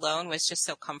voice alone was just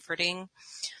so comforting.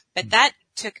 But that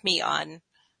took me on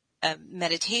a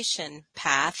meditation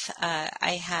path.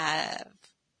 I have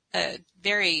a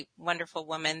very wonderful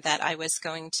woman that I was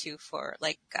going to for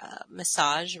like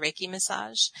massage, Reiki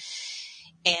massage.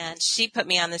 And she put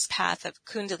me on this path of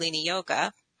Kundalini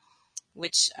yoga,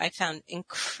 which I found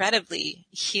incredibly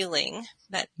healing.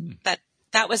 That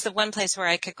was the one place where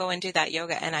I could go and do that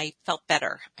yoga, and I felt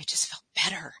better. I just felt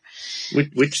better.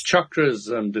 Which chakras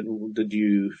did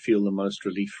you feel the most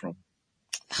relief from?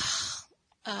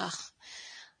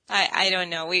 I don't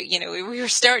know. We were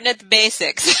starting at the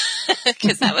basics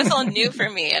because that was all new for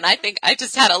me. And I think I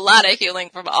just had a lot of healing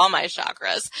from all my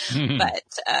chakras. But,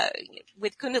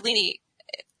 with Kundalini,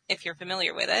 if you're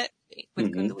familiar with it,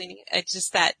 Kundalini, it's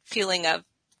just that feeling of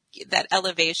that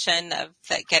elevation of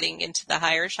that getting into the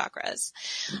higher chakras.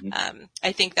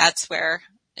 I think that's where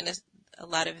a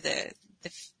lot of the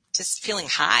just feeling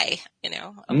high,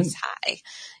 almost high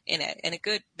in a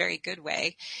good, very good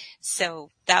way. So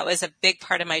that was a big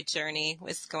part of my journey,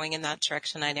 was going in that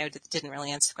direction. I know that didn't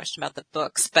really answer the question about the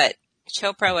books, but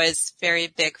Chopra was very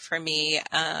big for me.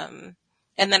 And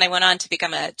then I went on to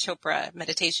become a Chopra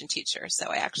meditation teacher. So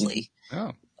I actually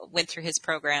went through his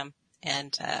program,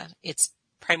 and it's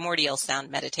primordial sound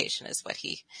meditation is what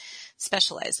he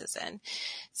specializes in.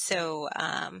 So,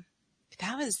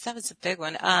 that was a big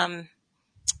one.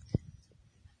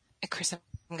 Of course, I'm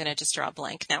going to just draw a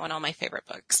blank now on all my favorite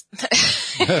books.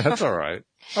 That's all right.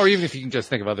 Or even if you can just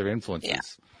think of other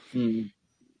influences. Yeah.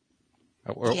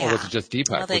 Or was it just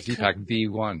Deepak? Well, was Deepak the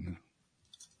one?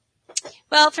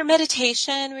 Well, for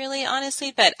meditation, really,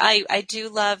 honestly, but I do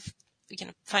love,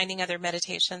 finding other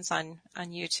meditations on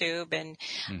YouTube, and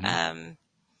I'm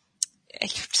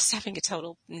just having a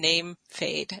total name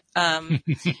fade. But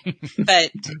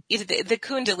the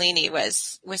Kundalini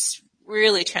was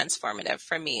really transformative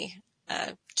for me,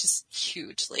 just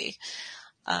hugely.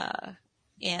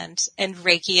 And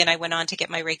Reiki, and I went on to get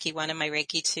my Reiki 1 and my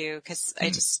Reiki 2,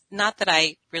 because not that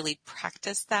I really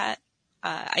practice that.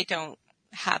 I don't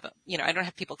have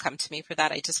people come to me for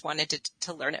that. I just wanted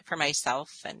to learn it for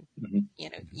myself and,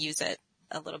 use it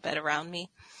a little bit around me.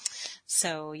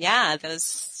 So and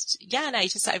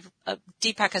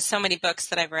Deepak has so many books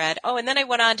that I've read. Oh, and then I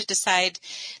went on to decide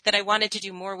that I wanted to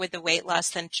do more with the weight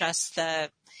loss than just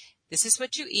this is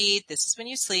what you eat, this is when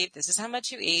you sleep, this is how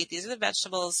much you eat, these are the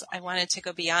vegetables. I wanted to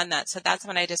go beyond that. So that's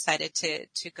when I decided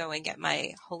to go and get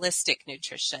my holistic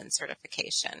nutrition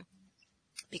certification,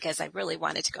 because I really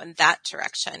wanted to go in that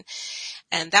direction.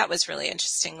 And that was really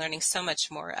interesting, learning so much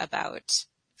more about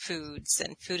foods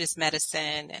and food as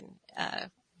medicine, and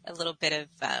a little bit of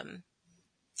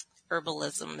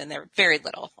herbalism in there, very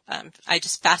little. I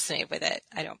just fascinated with it.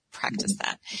 I don't practice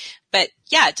that. But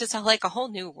yeah, just like a whole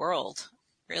new world,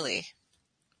 really.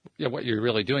 Yeah, what you're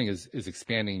really doing is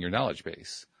expanding your knowledge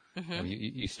base. Mm-hmm. I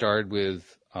mean, you started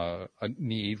with a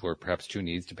need, or perhaps two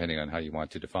needs, depending on how you want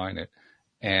to define it.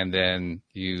 And then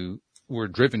you were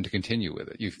driven to continue with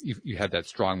it. You had that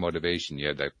strong motivation. You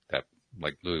had that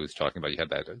like Louis was talking about, you had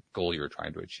that goal you were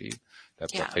trying to achieve,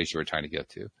 that place you were trying to get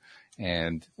to.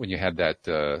 And when you had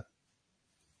that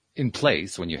in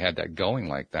place, when you had that going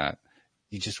like that,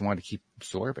 you just wanted to keep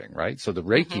absorbing, right? So the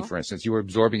Reiki, for instance, you were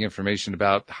absorbing information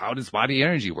about how does body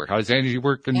energy work? How does energy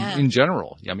work in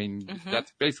general? I mean,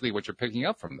 that's basically what you're picking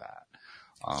up from that.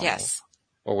 Yes.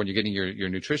 Or when you're getting your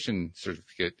nutrition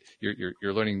certificate,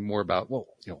 you're learning more about,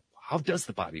 how does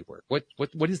the body work?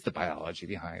 What is the biology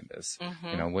behind this?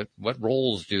 What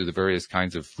roles do the various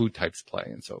kinds of food types play,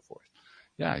 and so forth?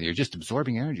 Yeah, you're just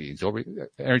absorbing energy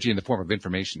in the form of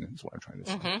information is what I'm trying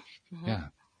to say. Yeah.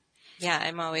 Yeah,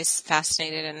 I'm always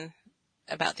fascinated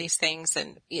about these things,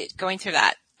 and going through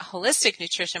that holistic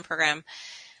nutrition program,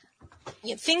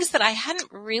 things that I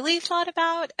hadn't really thought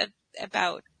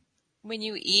about when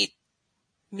you eat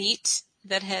meat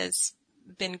that has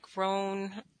been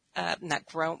grown, not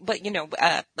grown, but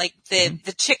like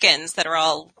the chickens that are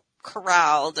all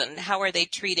corralled, and how are they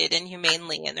treated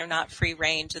inhumanely, and they're not free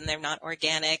range, and they're not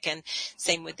organic, and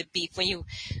same with the beef. When you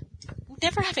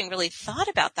never having really thought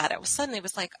about that, it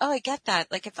was like, oh, I get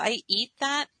that. Like, if I eat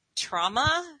that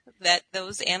trauma that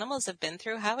those animals have been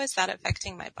through, how is that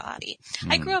affecting my body?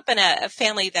 I grew up in a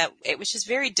family that it was just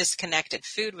very disconnected.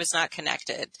 Food was not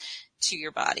connected to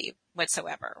your body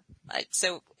whatsoever.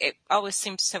 So it always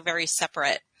seemed so very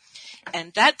separate.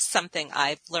 And that's something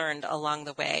I've learned along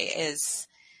the way, is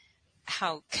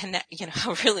how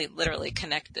really literally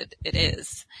connected it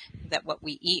is, that what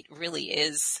we eat really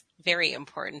is very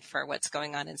important for what's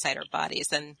going on inside our bodies.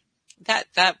 And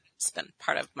that's been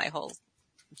part of my whole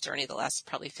journey the last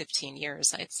probably 15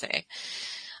 years, I'd say.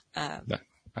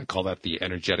 I call that the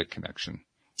energetic connection.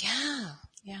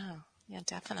 Yeah,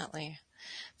 definitely.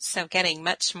 So getting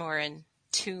much more in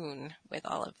tune with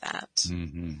all of that.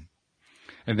 Mm-hmm.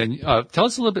 And then tell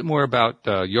us a little bit more about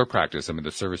your practice. I mean,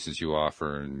 the services you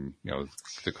offer, and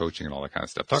the coaching and all that kind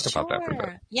of stuff. Talk about that for a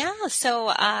bit. Yeah.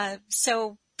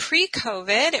 So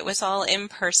pre-COVID, it was all in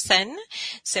person.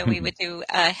 So we would do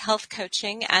health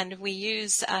coaching, and we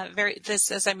use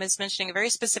as I was mentioning, a very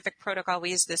specific protocol.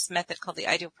 We use this method called the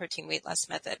Ideal Protein Weight Loss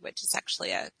Method, which is actually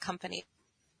a company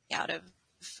out of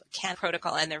Can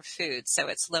Protocol and their food. So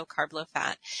it's low carb, low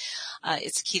fat.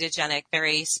 It's ketogenic,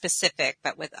 very specific,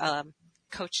 but with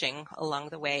coaching along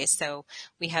the way. So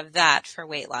we have that for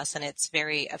weight loss, and it's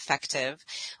very effective.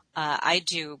 I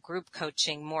do group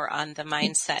coaching more on the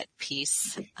mindset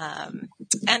piece.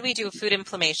 And we do food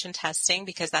inflammation testing,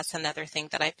 because that's another thing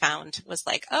that I found was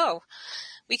like, oh,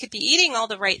 we could be eating all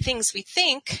the right things we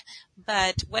think,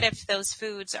 but what if those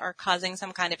foods are causing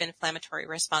some kind of inflammatory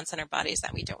response in our bodies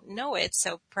that we don't know it?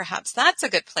 So perhaps that's a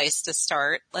good place to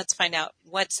start. Let's find out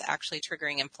what's actually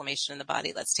triggering inflammation in the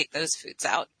body. Let's take those foods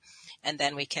out, and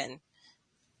then we can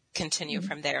continue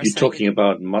from there. You're talking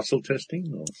about muscle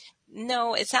testing? Or?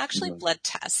 No, it's actually blood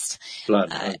test.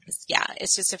 Blood. Okay. Yeah,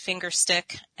 it's just a finger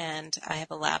stick, and I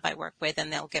have a lab I work with,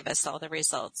 and they'll give us all the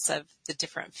results of the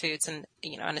different foods, and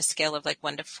on a scale of like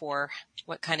 1 to 4,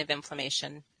 what kind of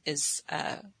inflammation is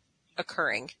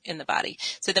occurring in the body.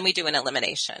 So then we do an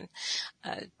elimination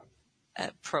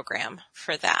program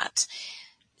for that.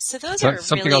 So those are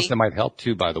something really... else that might help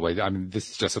too, by the way. I mean,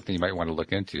 this is just something you might want to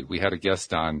look into. We had a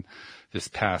guest on this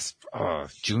past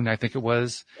June, I think it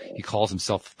was. He calls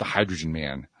himself the Hydrogen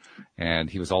Man, and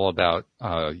he was all about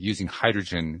using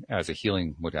hydrogen as a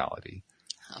healing modality.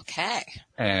 Okay.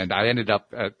 And I ended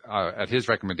up at his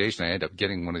recommendation, I ended up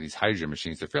getting one of these hydrogen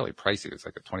machines. They're fairly pricey. It's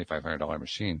like a $2,500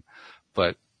 machine.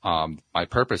 But my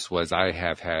purpose was I've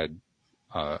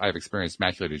experienced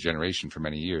macular degeneration for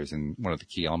many years, and one of the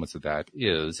key elements of that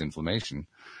is inflammation.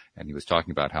 And he was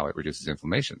talking about how it reduces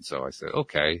inflammation. So I said,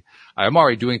 okay, I'm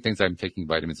already doing things. I'm taking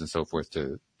vitamins and so forth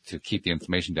to keep the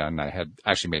inflammation down. And I had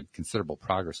actually made considerable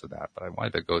progress with that, but I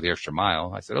wanted to go the extra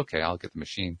mile. I said, okay, I'll get the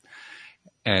machine,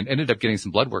 and ended up getting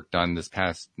some blood work done this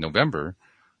past November,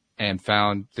 and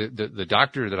found the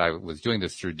doctor that I was doing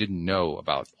this through didn't know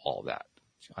about all that.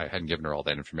 I hadn't given her all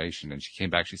that information, and she came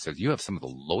back. She said, "You have some of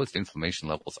the lowest inflammation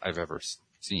levels I've ever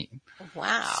seen."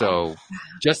 Wow! So,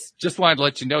 just wanted to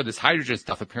let you know this hydrogen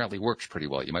stuff apparently works pretty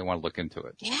well. You might want to look into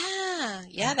it.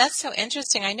 Yeah, that's so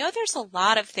interesting. I know there's a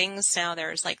lot of things now.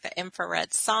 There's like the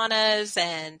infrared saunas,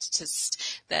 and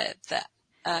just the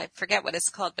I forget what it's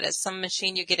called, but it's some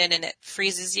machine you get in and it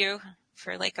freezes you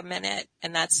for like a minute,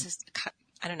 and that's just,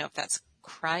 I don't know if that's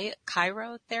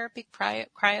cryotherapy.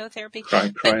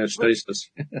 Cryostasis.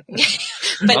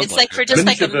 But it's like for just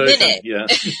like a minute. Yeah.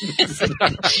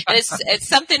 it's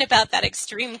something about that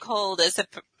extreme cold is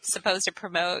supposed to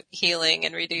promote healing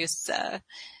and reduce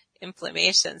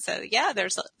inflammation. So yeah,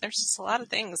 there's just a lot of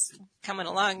things coming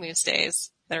along these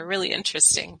days that are really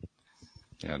interesting.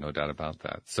 Yeah, no doubt about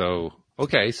that. So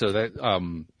okay, so that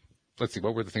let's see,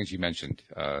 what were the things you mentioned?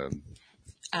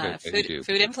 Food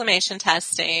inflammation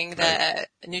testing, the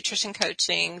nutrition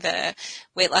coaching, the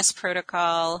weight loss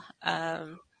protocol.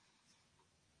 I'm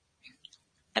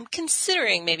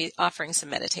considering maybe offering some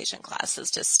meditation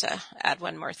classes just to add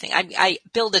one more thing. I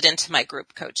build it into my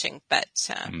group coaching, but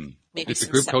maybe is the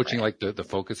some group separate. coaching like the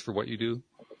focus for what you do?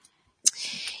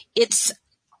 It's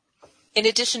in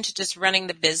addition to just running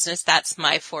the business. That's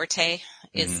my forte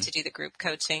is to do the group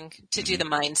coaching, to do the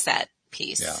mindset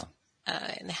piece. Yeah.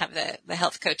 And have the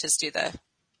health coaches do the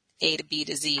A to B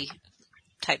to Z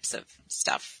types of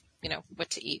stuff,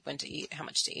 what to eat, when to eat, how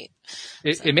much to eat.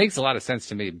 It makes a lot of sense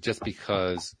to me, just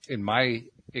because in my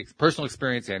personal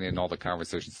experience and in all the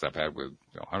conversations I've had with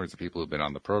hundreds of people who've been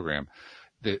on the program,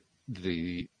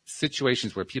 the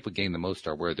situations where people gain the most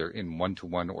are where they're in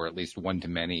one-to-one or at least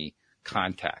one-to-many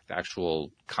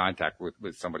actual contact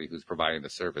with somebody who's providing the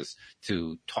service,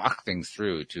 to talk things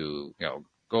through, to,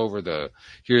 go over the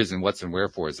here's and what's and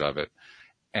wherefores of it,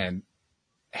 and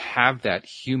have that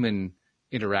human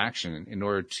interaction in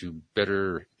order to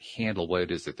better handle what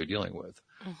it is that they're dealing with.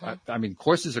 I mean,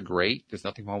 courses are great. There's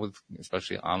nothing wrong with,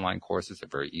 especially online courses. They're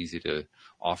very easy to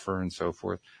offer and so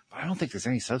forth. But I don't think there's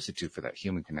any substitute for that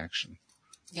human connection.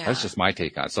 Yeah. That's just my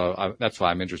take on it. So that's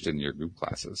why I'm interested in your group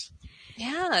classes.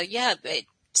 Yeah.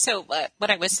 So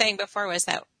what I was saying before was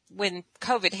that when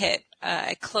COVID hit,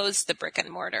 I closed the brick and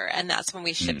mortar, and that's when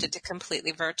we shifted to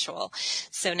completely virtual.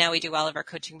 So now we do all of our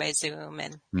coaching by Zoom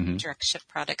and direct ship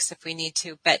products if we need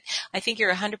to. But I think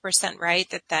you're 100%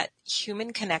 right that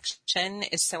human connection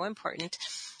is so important.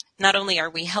 Not only are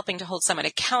we helping to hold someone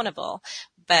accountable,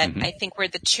 but I think we're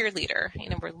the cheerleader.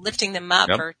 We're lifting them up,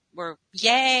 or we're,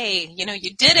 yay, you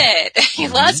did it. You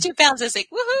lost 2 pounds. It's like,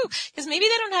 woohoo. Because maybe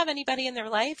they don't have anybody in their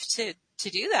life to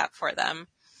do that for them.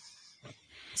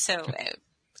 So,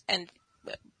 and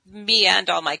me and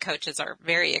all my coaches are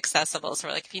very accessible. So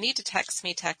we're like, if you need to text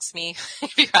me.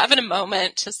 If you're having a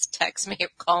moment, just text me or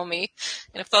call me.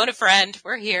 Phone a friend.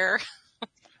 We're here.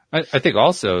 I think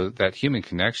also that human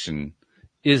connection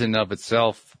is in of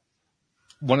itself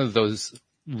one of those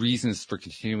reasons for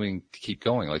continuing to keep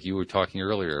going. Like you were talking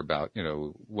earlier about,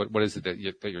 what is it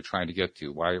that you're trying to get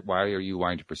to? Why are you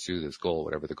wanting to pursue this goal,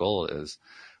 whatever the goal is?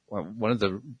 Well, one of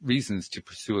the reasons to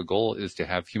pursue a goal is to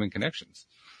have human connections.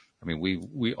 I mean,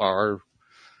 we are,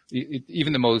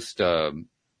 even the most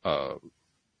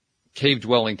cave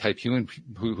dwelling type human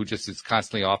who just is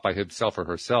constantly off by himself or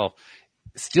herself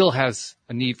still has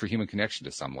a need for human connection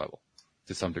to some level,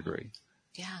 to some degree.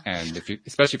 Yeah. And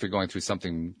especially if you're going through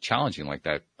something challenging like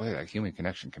that, boy, that human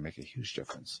connection can make a huge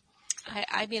difference.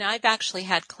 I mean, I've actually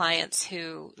had clients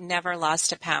who never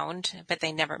lost a pound, but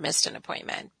they never missed an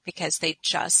appointment because they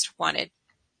just wanted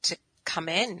to come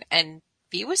in and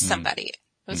be with somebody.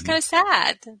 It was kind of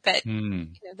sad, but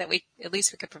that at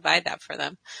least we could provide that for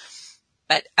them.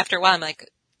 But after a while, I'm like,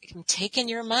 I'm taking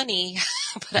your money,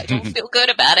 but I don't feel good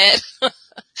about it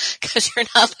because you're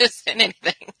not losing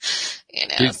anything.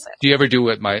 Do you ever do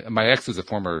what my ex was a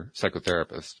former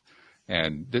psychotherapist,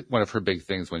 and one of her big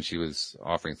things when she was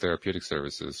offering therapeutic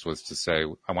services was to say,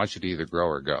 I want you to either grow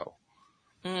or go.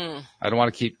 I don't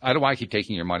want to keep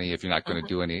taking your money if you're not going to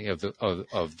do any of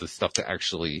the stuff to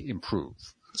actually improve.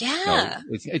 Yeah.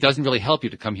 It doesn't really help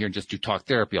you to come here and just do talk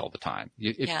therapy all the time.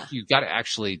 You got to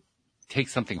actually take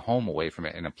something home away from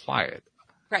it and apply it.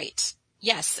 Right.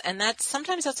 Yes. And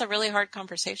sometimes that's a really hard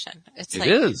conversation. It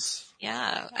is.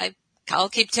 Yeah. I'll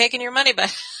keep taking your money,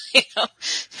 but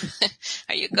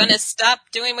are you going to stop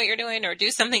doing what you're doing or do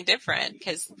something different?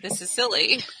 Because this is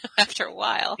silly after a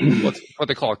while. What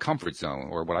they call a comfort zone,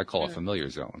 or what I call a familiar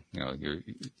zone,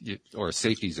 or a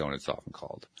safety zone, it's often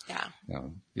called. Yeah.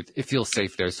 It feels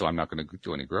safe there, so I'm not going to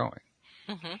do any growing.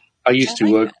 Mm-hmm. I used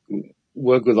to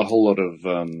work with a whole lot of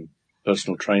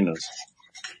personal trainers.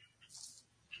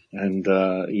 And,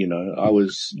 I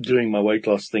was doing my weight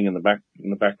loss thing in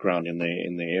the background in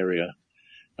the area.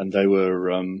 And they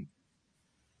were,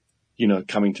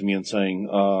 coming to me and saying,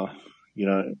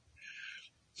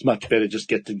 it's much better just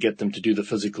get them to do the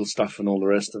physical stuff and all the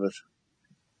rest of it.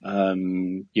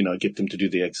 Get them to do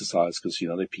the exercise because,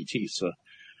 they're PT. So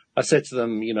I said to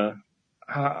them,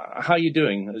 how are you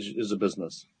doing as a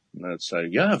business? And they'd say,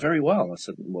 yeah, very well. I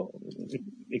said, well,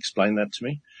 explain that to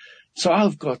me. So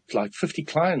I've got like 50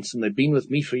 clients and they've been with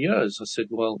me for years. I said,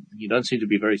 well, you don't seem to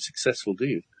be very successful, do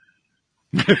you?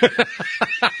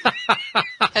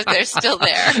 They're still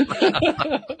there.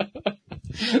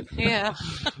 Yeah.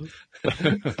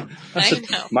 I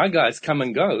know. My guys come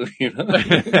and go,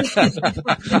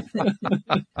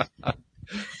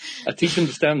 I teach them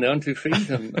to stand on 2 feet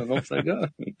and off they go.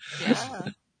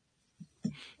 Yeah.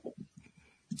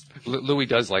 Louis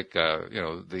does like,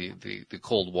 the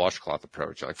cold washcloth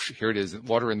approach. Like, here it is,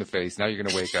 water in the face. Now you're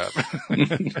going to wake up.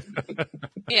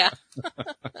 Yeah.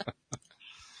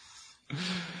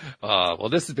 Well,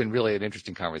 this has been really an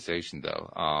interesting conversation,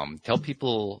 though. Tell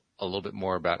people a little bit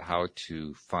more about how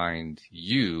to find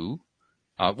you.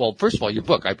 Well, first of all, your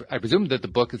book. I presume that the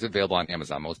book is available on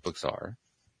Amazon. Most books are.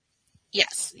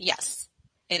 Yes,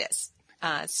 it is.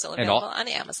 It's still available on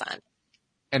Amazon.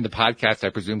 And the podcast, I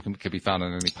presume, can be found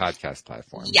on any podcast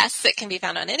platform. Yes, it can be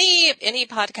found on any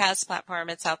podcast platform.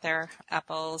 It's out there,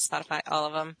 Apple, Spotify, all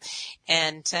of them.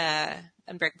 And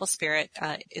Unbreakable Spirit,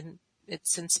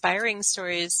 it's inspiring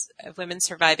stories of women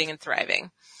surviving and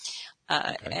thriving.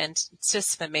 And it's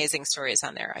just some amazing stories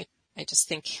on there. I just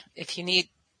think if you need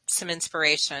some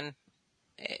inspiration,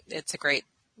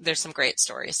 there's some great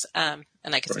stories. And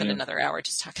I could spend another hour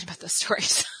just talking about those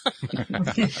stories.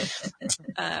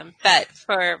 But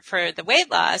for the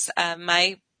weight loss,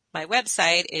 my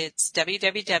website, it's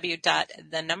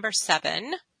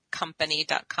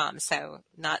www.7company.com. So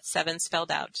not 7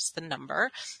 spelled out, just the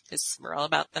number, because we're all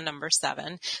about the number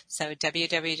 7. So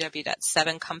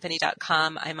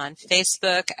www.7company.com. I'm on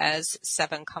Facebook as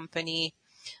 7 Company.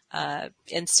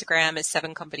 Instagram is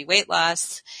 7 Company Weight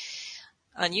Loss.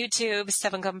 On YouTube,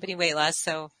 7 Company Weight Loss.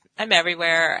 So I'm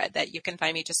everywhere that you can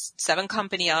find me. Just 7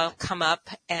 Company, I'll come up,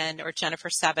 or Jennifer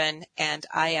 7. And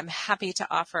I am happy to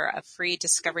offer a free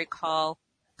discovery call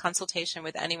consultation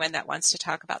with anyone that wants to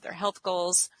talk about their health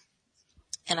goals.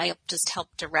 And I just help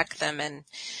direct them and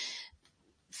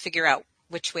figure out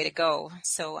which way to go.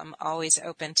 So I'm always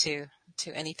open to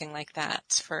anything like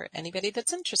that for anybody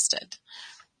that's interested.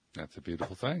 That's a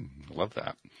beautiful thing. I love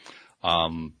that.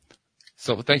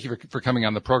 So thank you for coming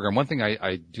on the program. One thing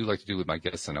I do like to do with my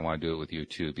guests, and I want to do it with you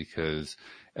too, because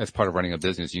as part of running a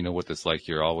business, you know what it's like.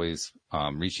 You're always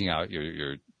reaching out.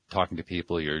 You're talking to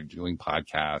people. You're doing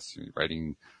podcasts. You're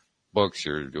writing books.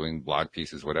 You're doing blog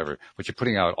pieces, whatever. But you're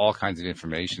putting out all kinds of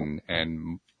information,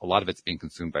 and a lot of it's being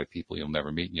consumed by people you'll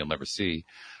never meet and you'll never see.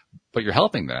 But you're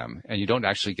helping them, and you don't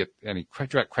actually get any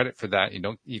direct credit for that. You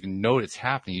don't even know it's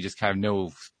happening. You just kind of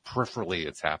know peripherally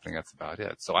it's happening. That's about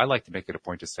it. So I like to make it a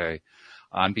point to say,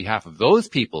 on behalf of those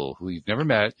people who you've never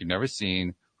met, you've never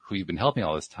seen, who you've been helping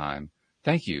all this time,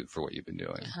 thank you for what you've been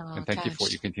doing. And thank you for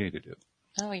what you continue to do.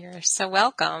 Oh, you're so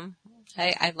welcome.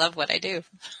 I love what I do.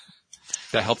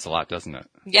 That helps a lot, doesn't it?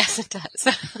 Yes, it does.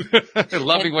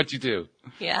 Loving what you do.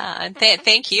 Yeah. And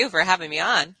thank you for having me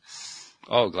on.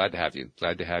 Oh, glad to have you.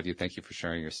 Glad to have you. Thank you for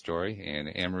sharing your story. And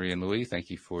Anne-Marie and Louis, thank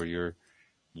you for your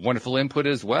wonderful input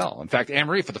as well. In fact,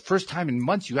 Anne-Marie, for the first time in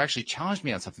months, you actually challenged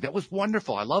me on something. That was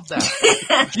wonderful. I love that.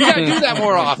 You got to do that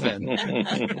more often.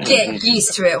 Get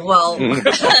used to it, Walt.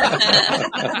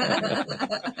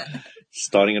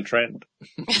 Starting a trend.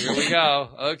 Here we go.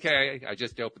 Okay. I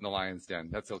just opened the Lion's Den.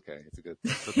 That's okay. It's a good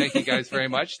thing. So thank you guys very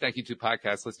much. Thank you to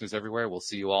podcast listeners everywhere. We'll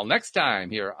see you all next time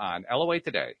here on LOA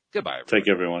Today. Goodbye, everyone. Take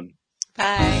care, everyone.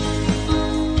 Bye.